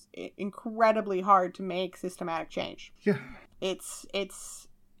incredibly hard to make systematic change. Yeah. It's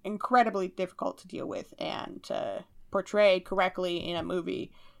incredibly difficult to deal with and to portray correctly in a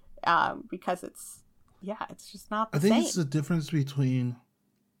movie because it's just not the same. I think it's the difference between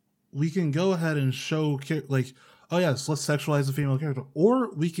we can go ahead and show like, oh yes, let's sexualize a female character,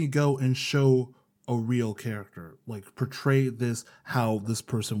 or we can go and show a real character, like portray this how this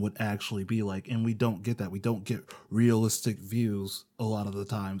person would actually be like, and we don't get that. We don't get realistic views a lot of the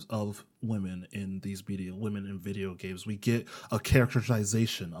times of women in these women in video games. We get a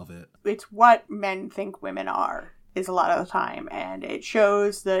characterization of it. It's what men think women are is a lot of the time, and it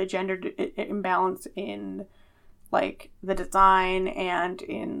shows the gender imbalance in like the design and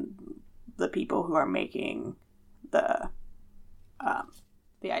in the people who are making the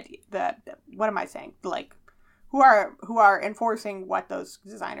idea that what am I saying? Like who are enforcing what those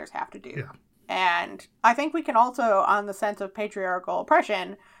designers have to do. Yeah. And I think we can also, on the sense of patriarchal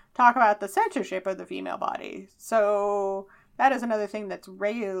oppression, talk about the censorship of the female body. So that is another thing that's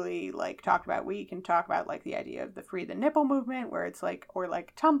regularly like talked about. We can talk about like the idea of the free the nipple movement, where it's like, or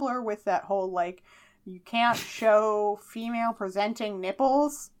like Tumblr with that whole like you can't show female presenting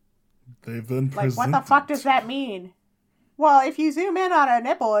nipples. They've been like presented. What the fuck does that mean? Well, if you zoom in on a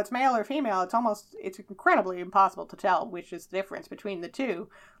nipple, it's male or female. It's incredibly impossible to tell which is the difference between the two.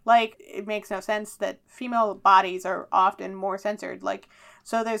 Like, it makes no sense that female bodies are often more censored. Like,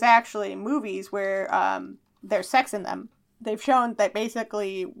 so there's actually movies where there's sex in them. They've shown that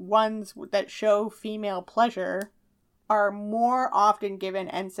basically ones that show female pleasure are more often given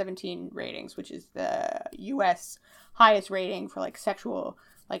N17 ratings, which is the U.S. highest rating for, like, sexual,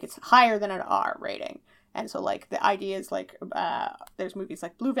 like, it's higher than an R rating. And so, like, the idea is, like, there's movies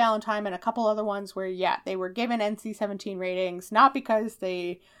like Blue Valentine and a couple other ones where, they were given NC-17 ratings, not because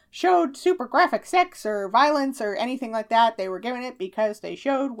they showed super graphic sex or violence or anything like that. They were given it because they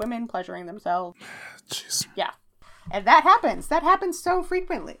showed women pleasuring themselves. Jeez. Yeah. And that happens. That happens so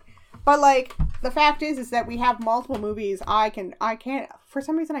frequently. But, like, the fact is that we have multiple movies. I can't, for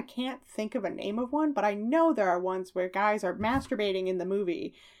some reason, I can't think of a name of one, but I know there are ones where guys are masturbating in the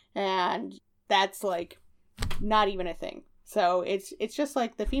movie, and that's, like, not even a thing. So it's just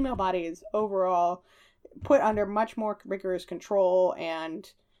like the female body is overall put under much more rigorous control, and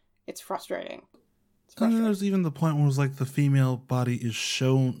it's frustrating. And there's even the point where it's like the female body is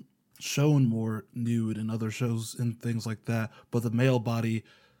shown more nude in other shows and things like that, but the male body,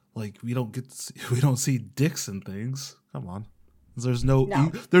 like, we don't see dicks and things. Come on. There's no,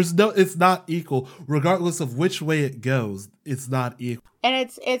 it's not equal. Regardless of which way it goes, it's not equal. And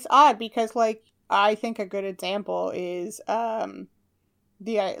it's odd because, like, I think a good example is how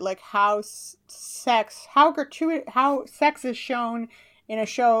sex is shown in a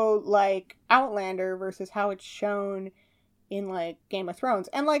show like Outlander versus how it's shown in, like, Game of Thrones.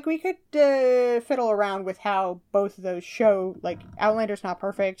 And, like, we could fiddle around with how both of those show, like, Outlander's not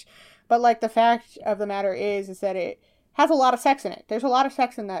perfect, but, like, the fact of the matter is that it has a lot of sex in it. There's a lot of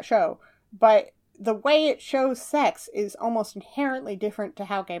sex in that show, but the way it shows sex is almost inherently different to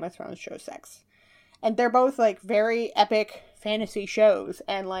how Game of Thrones shows sex. And they're both, like, very epic fantasy shows.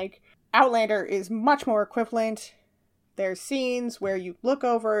 And, like, Outlander is much more equivalent. There's scenes where you look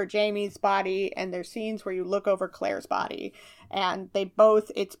over Jamie's body, and there's scenes where you look over Claire's body. And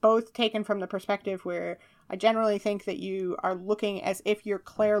it's both taken from the perspective where I generally think that you are looking as if you're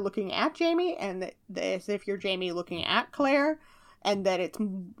Claire looking at Jamie, and that as if you're Jamie looking at Claire, and that it's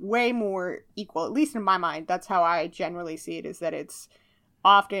way more equal, at least in my mind. That's how I generally see it, is that it's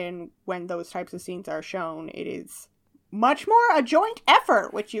often when those types of scenes are shown, it is much more a joint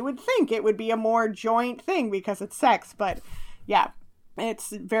effort, which you would think it would be a more joint thing because it's sex. But yeah, it's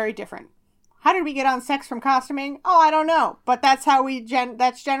very different. How did we get on sex from costuming? Oh, I don't know. But that's how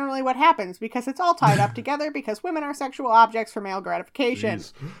that's generally what happens, because it's all tied up together, because women are sexual objects for male gratification.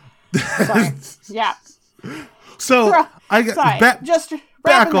 Sorry. Yeah. So just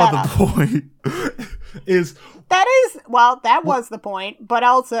back on the point is that was the point, but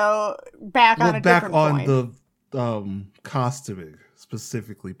also back on a different point. The costuming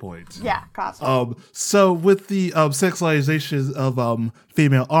specifically point. Yeah, costume. So with the sexualization of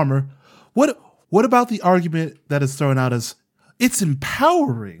female armor, what about the argument that is thrown out as it's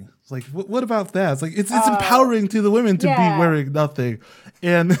empowering? Like, what about that? It's like it's empowering to the women to be wearing nothing,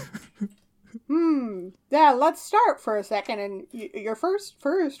 and. Yeah, let's start for a second, and your first,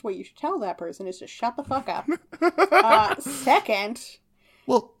 what you should tell that person is to shut the fuck up. Second,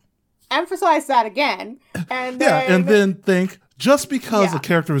 well, emphasize that again, and then think, just because a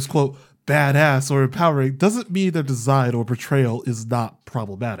character is, quote, badass or empowering doesn't mean their design or portrayal is not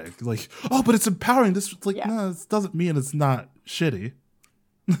problematic. Like, oh, but it's empowering. No, it doesn't mean it's not shitty.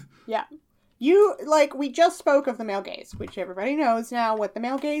 Yeah. We just spoke of the male gaze, which everybody knows now what the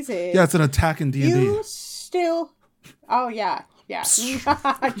male gaze is. Yeah, it's an attack in D&D. You still... Oh, yeah.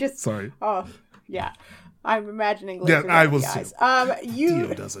 Sorry. Oh, yeah. I'm imagining... Yeah, I was eyes.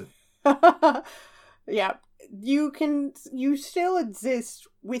 Dio does it. Yeah. You still exist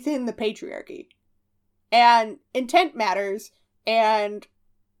within the patriarchy. And intent matters, and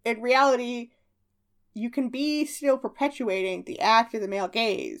in reality, you can be still perpetuating the act of the male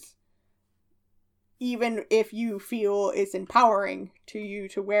gaze, even if you feel it's empowering to you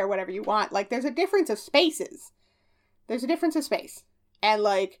to wear whatever you want. Like, there's a difference of spaces. There's a difference of space. And,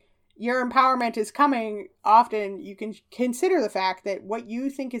 like, your empowerment is coming, often you can consider the fact that what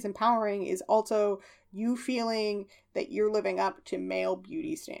you think is empowering is also you feeling that you're living up to male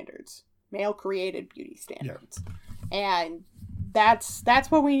beauty standards. Male-created beauty standards. Yeah. And that's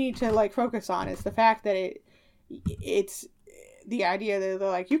what we need to, like, focus on, is the fact that it's... the idea that they're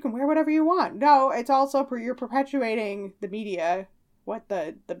like, you can wear whatever you want. No, it's also you're perpetuating the media, what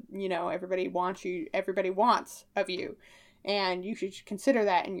the everybody wants of you, and you should consider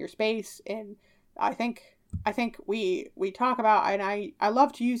that in your space. And I think we talk about, and I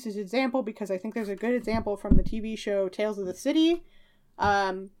love to use this example because I think there's a good example from the TV show Tales of the City,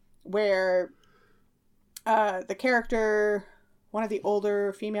 where the character, one of the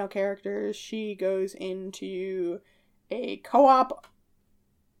older female characters, she goes into a co-op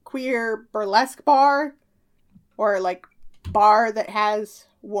queer burlesque bar, or like bar that has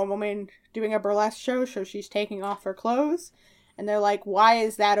one woman doing a burlesque show, so she's taking off her clothes, and they're like, why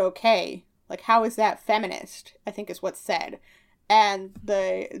is that okay? Like, how is that feminist? I think is what's said. And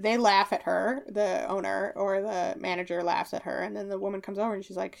they laugh at her, the owner or the manager laughs at her, and then the woman comes over and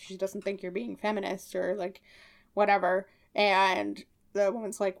she's like, she doesn't think you're being feminist or like whatever. And the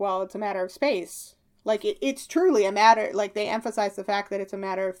woman's like, well, it's a matter of space. Like, it's truly a matter, like, they emphasize the fact that it's a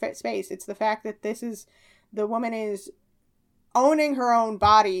matter of space. It's the fact that the woman is owning her own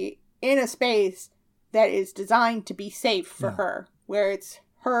body in a space that is designed to be safe for her, where it's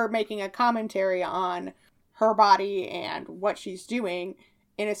her making a commentary on her body and what she's doing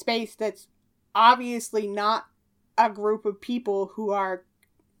in a space that's obviously not a group of people who are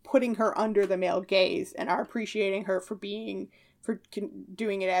putting her under the male gaze and are appreciating her for doing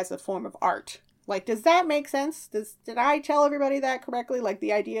it as a form of art. Like, does that make sense? Did I tell everybody that correctly? Like,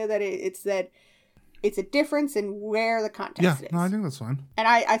 the idea that it's a difference in where the context is. Yeah, no, I think that's fine. And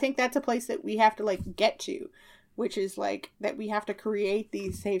I think that's a place that we have to, like, get to, which is, like, that we have to create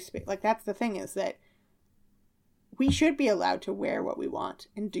these safe spaces. Like, that's the thing, is that we should be allowed to wear what we want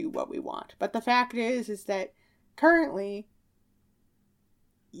and do what we want. But the fact is that currently,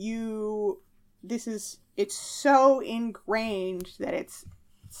 it's so ingrained that it's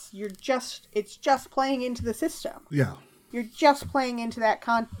just playing into the system. Yeah. You're just playing into that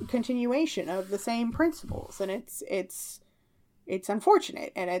continuation of the same principles, and it's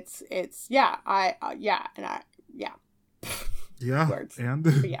unfortunate, and it's yeah. Words.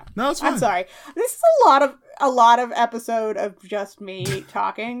 And yeah. No, it's fine. I'm sorry. This is a lot of episode of just me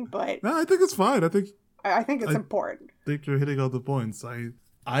talking, but no, I think it's fine. I think it's important. I think you're hitting all the points.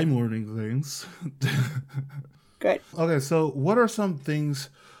 I'm learning things. Good. Okay, so what are some things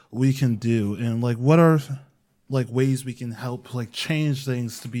we can do, and like what are like ways we can help like change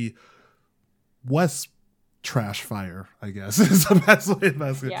things to be less trash fire, I guess is the best way to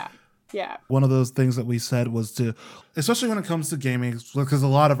ask it. Yeah. Yeah. One of those things that we said was to, especially when it comes to gaming, because a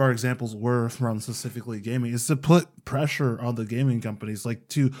lot of our examples were from specifically gaming, is to put pressure on the gaming companies, like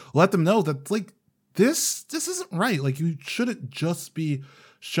to let them know that like this isn't right. Like you shouldn't just be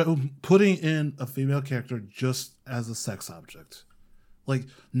putting in a female character just as a sex object. Like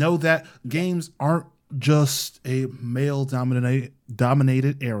know that games aren't just a male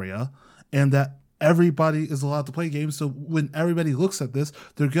dominated area, and that everybody is allowed to play games. So when everybody looks at this,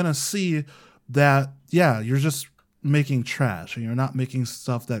 they're going to see that, yeah, you're just making trash and you're not making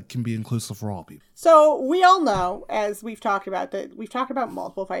stuff that can be inclusive for all people. So we all know, as we've talked about, that we've talked about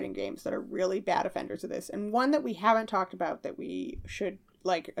multiple fighting games that are really bad offenders of this. And one that we haven't talked about that we should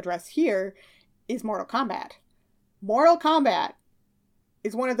like address here is Mortal Kombat. Mortal Kombat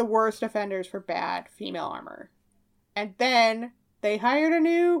is one of the worst offenders for bad female armor. And then they hired a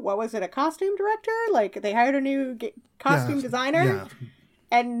new, what was it, a costume director? Like, they hired a new costume designer? Yeah.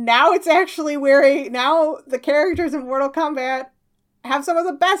 And now it's actually now the characters in Mortal Kombat have some of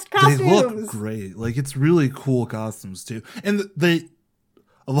the best costumes. They look great. Like, it's really cool costumes, too. And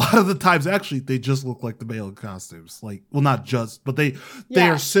a lot of the times, actually, they just look like the male costumes. Like, well, not just, but they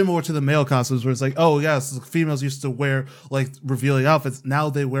are similar to the male costumes where it's like, oh, yes, the females used to wear, like, revealing outfits.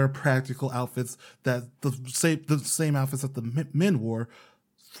 Now they wear practical outfits that the same outfits that the men wore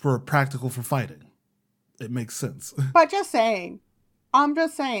for practical for fighting. It makes sense. But I'm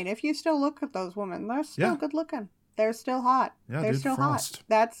just saying, if you still look at those women, they're still good looking. They're still hot. Yeah, they're dude, still Frost.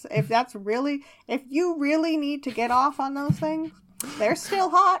 hot. If you really need to get off on those things, they're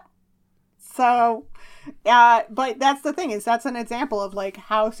still hot. So, but that's the thing, is that's an example of like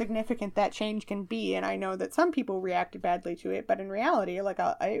how significant that change can be. And I know that some people reacted badly to it, but in reality, like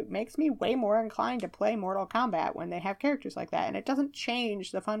it makes me way more inclined to play Mortal Kombat when they have characters like that. And it doesn't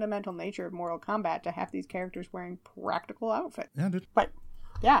change the fundamental nature of Mortal Kombat to have these characters wearing practical outfits. Yeah, dude. But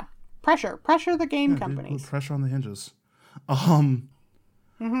yeah, pressure the game companies. Dude, pressure on the hinges.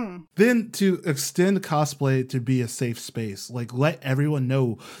 Then to extend cosplay to be a safe space, like let everyone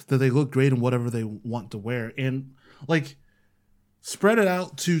know that they look great in whatever they want to wear, and like spread it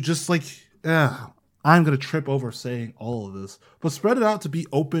out to just like, I'm going to trip over saying all of this, but spread it out to be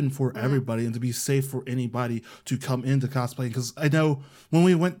open for everybody and to be safe for anybody to come into cosplay. Because I know when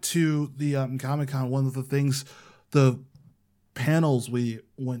we went to the Comic-Con, one of the things, the panels we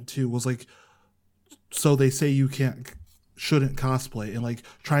went to was like, so they say you shouldn't cosplay, and like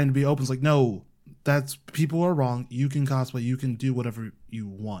trying to be open. It's like, no, people are wrong. You can cosplay. You can do whatever you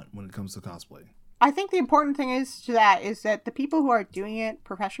want when it comes to cosplay. I think the important thing is that the people who are doing it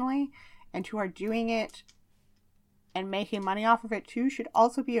professionally and who are doing it and making money off of it too should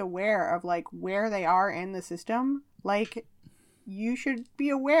also be aware of like where they are in the system. Like, you should be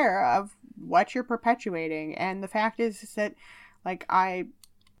aware of what you're perpetuating. And the fact is that like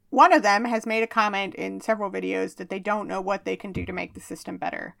one of them has made a comment in several videos that they don't know what they can do to make the system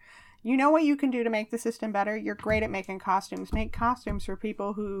better. You know what you can do to make the system better? You're great at making costumes. Make costumes for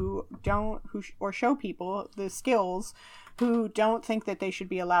people or show people the skills who don't think that they should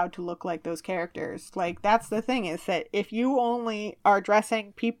be allowed to look like those characters. Like, that's the thing, is that if you only are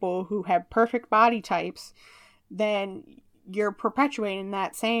dressing people who have perfect body types, then you're perpetuating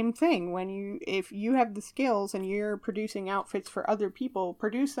that same thing. If you have the skills and you're producing outfits for other people,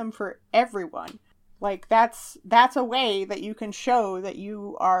 produce them for everyone. Like, that's a way that you can show that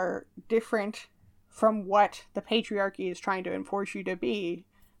you are different from what the patriarchy is trying to enforce you to be.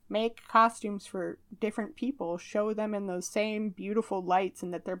 Make costumes for different people, show them in those same beautiful lights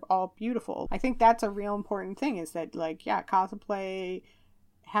and that they're all beautiful. I think that's a real important thing, is that like, yeah, cosplay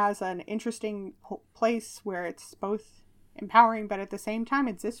has an interesting place where it's both empowering, but at the same time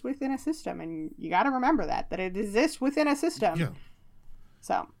exists within a system, and you got to remember that it exists within a system. Yeah.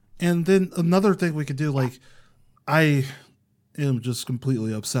 So, and then another thing we could do, like, I am just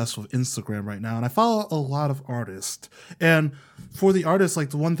completely obsessed with Instagram right now, and I follow a lot of artists, and for the artists, like,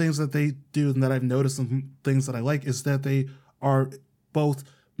 the one things that they do and that I've noticed and things that I like is that they are both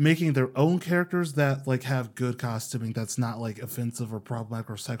making their own characters that like have good costuming that's not like offensive or problematic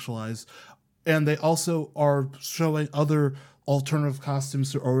or sexualized. And they also are showing other alternative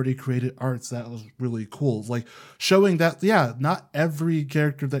costumes to already created arts. That was really cool. Like showing that, yeah, not every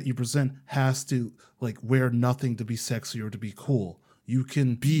character that you present has to like wear nothing to be sexy or to be cool. You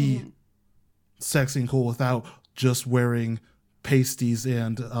can be sexy and cool without just wearing pasties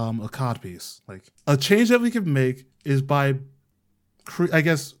and a codpiece. Like a change that we can make is by I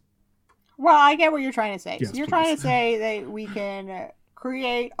guess. Well, I get what you're trying to say. Yes, so you're please. trying to say that we can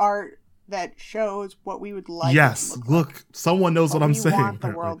create art that shows what we would like. Yes, look, someone knows what I'm saying. What we want the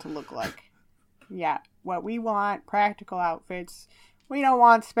world to look like. Yeah, what we want, practical outfits. We don't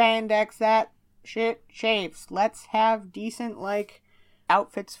want spandex. That shit shaves. Let's have decent, like,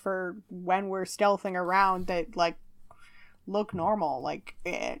 outfits for when we're stealthing around that, like, look normal. Like,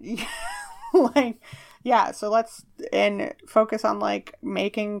 like, yeah, so let's focus on, like,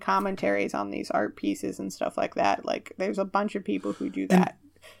 making commentaries on these art pieces and stuff like that. Like, there's a bunch of people who do that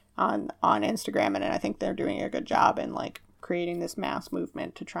on Instagram, and I think they're doing a good job in, like, creating this mass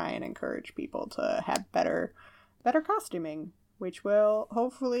movement to try and encourage people to have better costuming, which will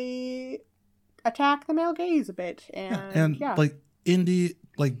hopefully attack the male gaze a bit. And like, indie,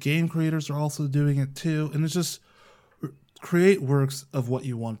 like, game creators are also doing it too, and it's just create works of what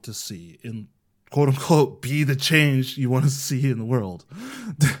you want to see and quote unquote be the change you want to see in the world.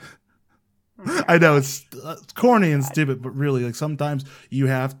 I know it's corny and stupid, but really, like, sometimes you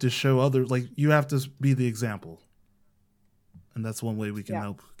have to show others, like, you have to be the example, and that's one way we can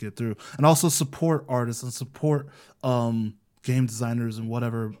help get through, and also support artists and support game designers and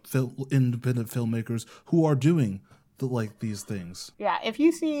whatever independent filmmakers who are doing these things. Yeah, if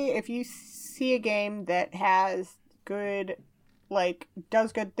you see a game that has good, like,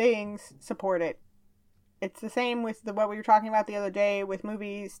 does good things, support it. It's the same with what we were talking about the other day with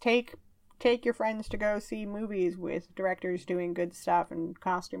movies. Take your friends to go see movies with directors doing good stuff and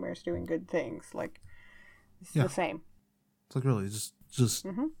costumers doing good things. Like, it's the same. It's like, really, just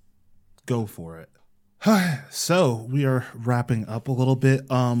go for it. So we are wrapping up a little bit.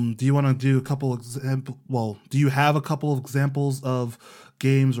 Do you want to do a couple do you have a couple of examples of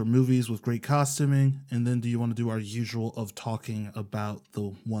games or movies with great costuming? And then do you want to do our usual of talking about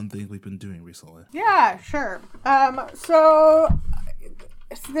the one thing we've been doing recently? Yeah, sure. So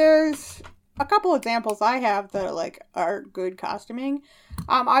there's a couple examples I have that are good costuming.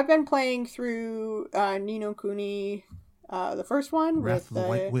 I've been playing through Ni no Kuni, the first one, Wrath of the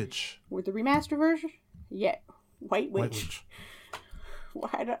White Witch, with the remaster version. Yeah, White Witch.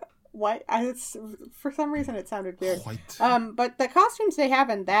 For some reason it sounded weird. White. But the costumes they have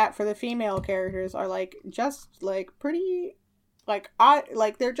in that for the female characters are pretty,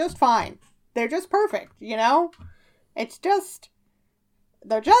 they're just fine. They're just perfect, you know? They're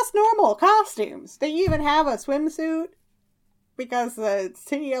just normal costumes. They even have a swimsuit because the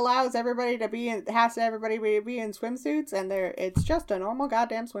city allows everybody to be in swimsuits, and it's just a normal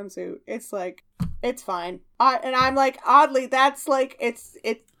goddamn swimsuit. It's fine. And I'm like, oddly, that's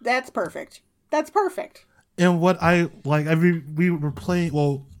perfect. That's perfect. And what we were playing,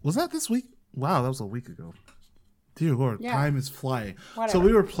 was that this week? Wow, that was a week ago. Dear Lord, time is flying. Whatever. So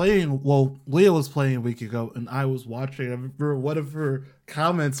we were playing, Leah was playing a week ago, and I was watching. I remember one of her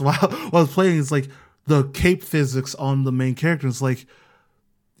comments while I was playing is like, the cape physics on the main character is like,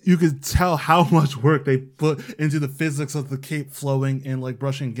 you could tell how much work they put into the physics of the cape flowing and like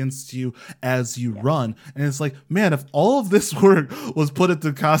brushing against you as you run. And it's like, man, if all of this work was put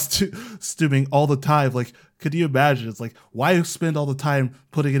into costuming all the time, like, could you imagine? It's like, why spend all the time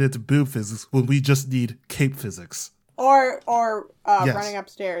putting it into boob physics when we just need cape physics? Or running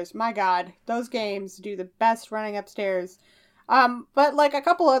upstairs. My God, those games do the best running upstairs. But like a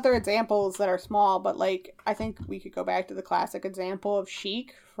couple other examples that are small, but like I think we could go back to the classic example of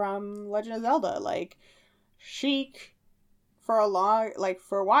Sheik from Legend of Zelda. Like Sheik for a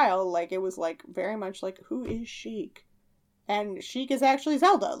while, like it was like very much like, who is Sheik? And Sheik is actually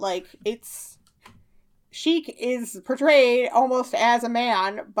Zelda. Like Sheik is portrayed almost as a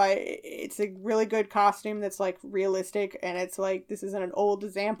man, but it's a really good costume that's like realistic, and it's like, this isn't an old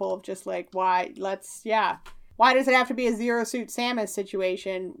example of just like, why does it have to be a Zero Suit Samus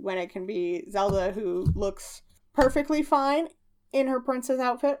situation when it can be Zelda, who looks perfectly fine in her princess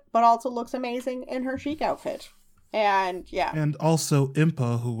outfit, but also looks amazing in her Sheik outfit? And and also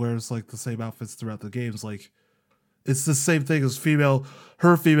Impa, who wears like the same outfits throughout the games. Like, it's the same thing as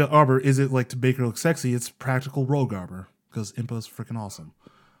her female armor isn't like to make her look sexy. It's practical rogue armor because Impa is freaking awesome.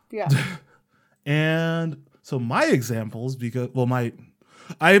 Yeah. And so my examples,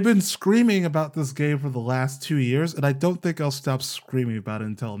 I've been screaming about this game for the last 2 years, and I don't think I'll stop screaming about it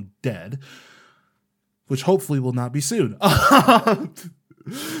until I'm dead, which hopefully will not be soon.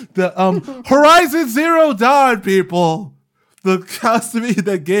 The Horizon Zero Dawn, people. The costuming in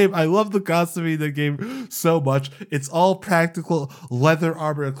that game, I love the costuming in that game so much. It's all practical leather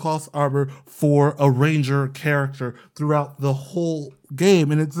armor and cloth armor for a ranger character throughout the whole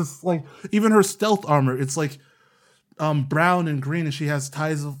game, and it's just like, even her stealth armor, it's like brown and green, and she has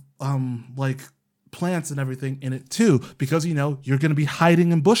ties of like plants and everything in it too, because you're going to be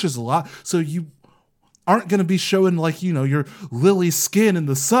hiding in bushes a lot, so you aren't going to be showing your lily skin in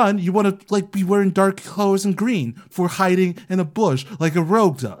the sun. You want to be wearing dark colors and green for hiding in a bush like a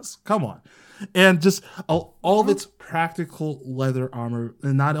rogue does. Come on. And just all of its practical leather armor,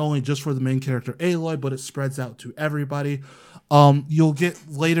 and not only just for the main character Aloy, but it spreads out to everybody. You'll get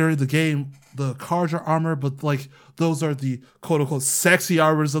later in the game the Carja armor, but those are the quote-unquote sexy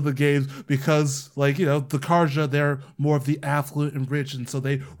armors of the games, because the Carja, they're more of the affluent and rich, and so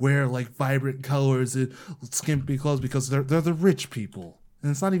they wear vibrant colors and skimpy clothes because they're the rich people. And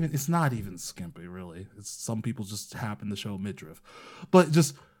it's not even skimpy, really. It's some people just happen to show midriff. But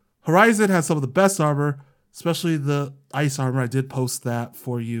just Horizon has some of the best armor, especially the ice armor. I did post that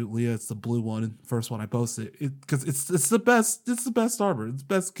for you, Leah. It's the blue one, first one I posted. Because it's the best. It's the best armor. It's the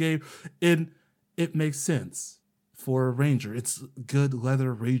best game, and it makes sense for a ranger. It's good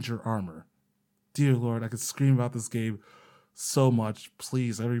leather ranger armor. Dear Lord, I could scream about this game so much.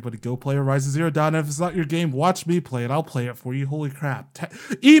 Please, everybody, go play Horizon Zero Dawn. If it's not your game, watch me play it. I'll play it for you. Holy crap!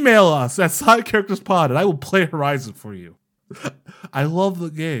 Email us at SideCharactersPod, and I will play Horizon for you. I love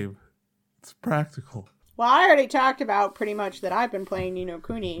the game. It's practical. Well, I already talked about pretty much that I've been playing Ni no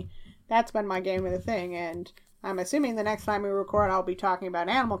Kuni. That's been my game of the thing, and I'm assuming the next time we record I'll be talking about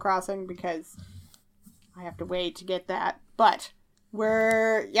Animal Crossing, because I have to wait to get that. But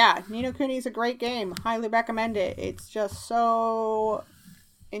Ni no Kuni is a great game. Highly recommend it. It's just so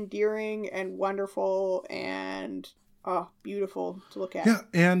endearing and wonderful and beautiful to look at. Yeah,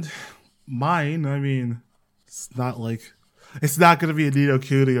 and mine, it's not going to be a Ni no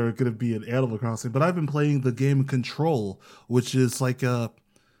Kuni or going to be an Animal Crossing, but I've been playing the game Control, which is like a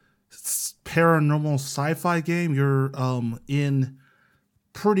paranormal sci-fi game. You're in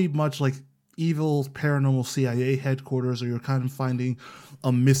pretty much evil paranormal CIA headquarters, or you're kind of finding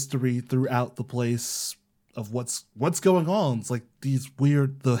a mystery throughout the place of what's going on. It's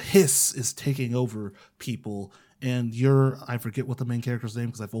the hiss is taking over people. And I forget what the main character's name,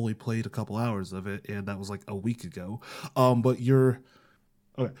 because I've only played a couple hours of it, and that was a week ago.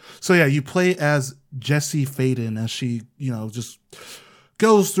 Okay. So yeah, you play as Jessie Faden as she, just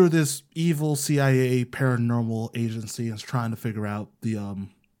goes through this evil CIA paranormal agency and is trying to figure out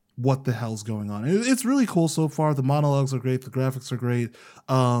what the hell's going on. It's really cool so far. The monologues are great. The graphics are great.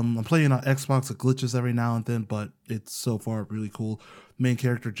 I'm playing on Xbox. It glitches every now and then, but it's so far really cool. Main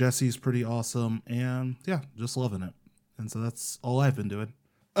character Jessie's pretty awesome, and yeah, just loving it. And so that's all I've been doing.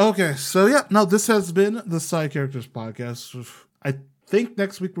 Okay, so yeah, no, this has been the Side Characters Podcast. I think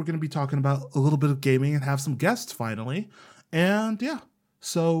next week we're going to be talking about a little bit of gaming and have some guests finally. And yeah,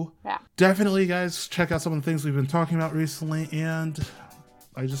 so definitely, guys, check out some of the things we've been talking about recently, and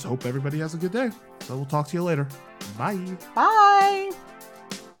I just hope everybody has a good day. So we'll talk to you later. Bye. Bye.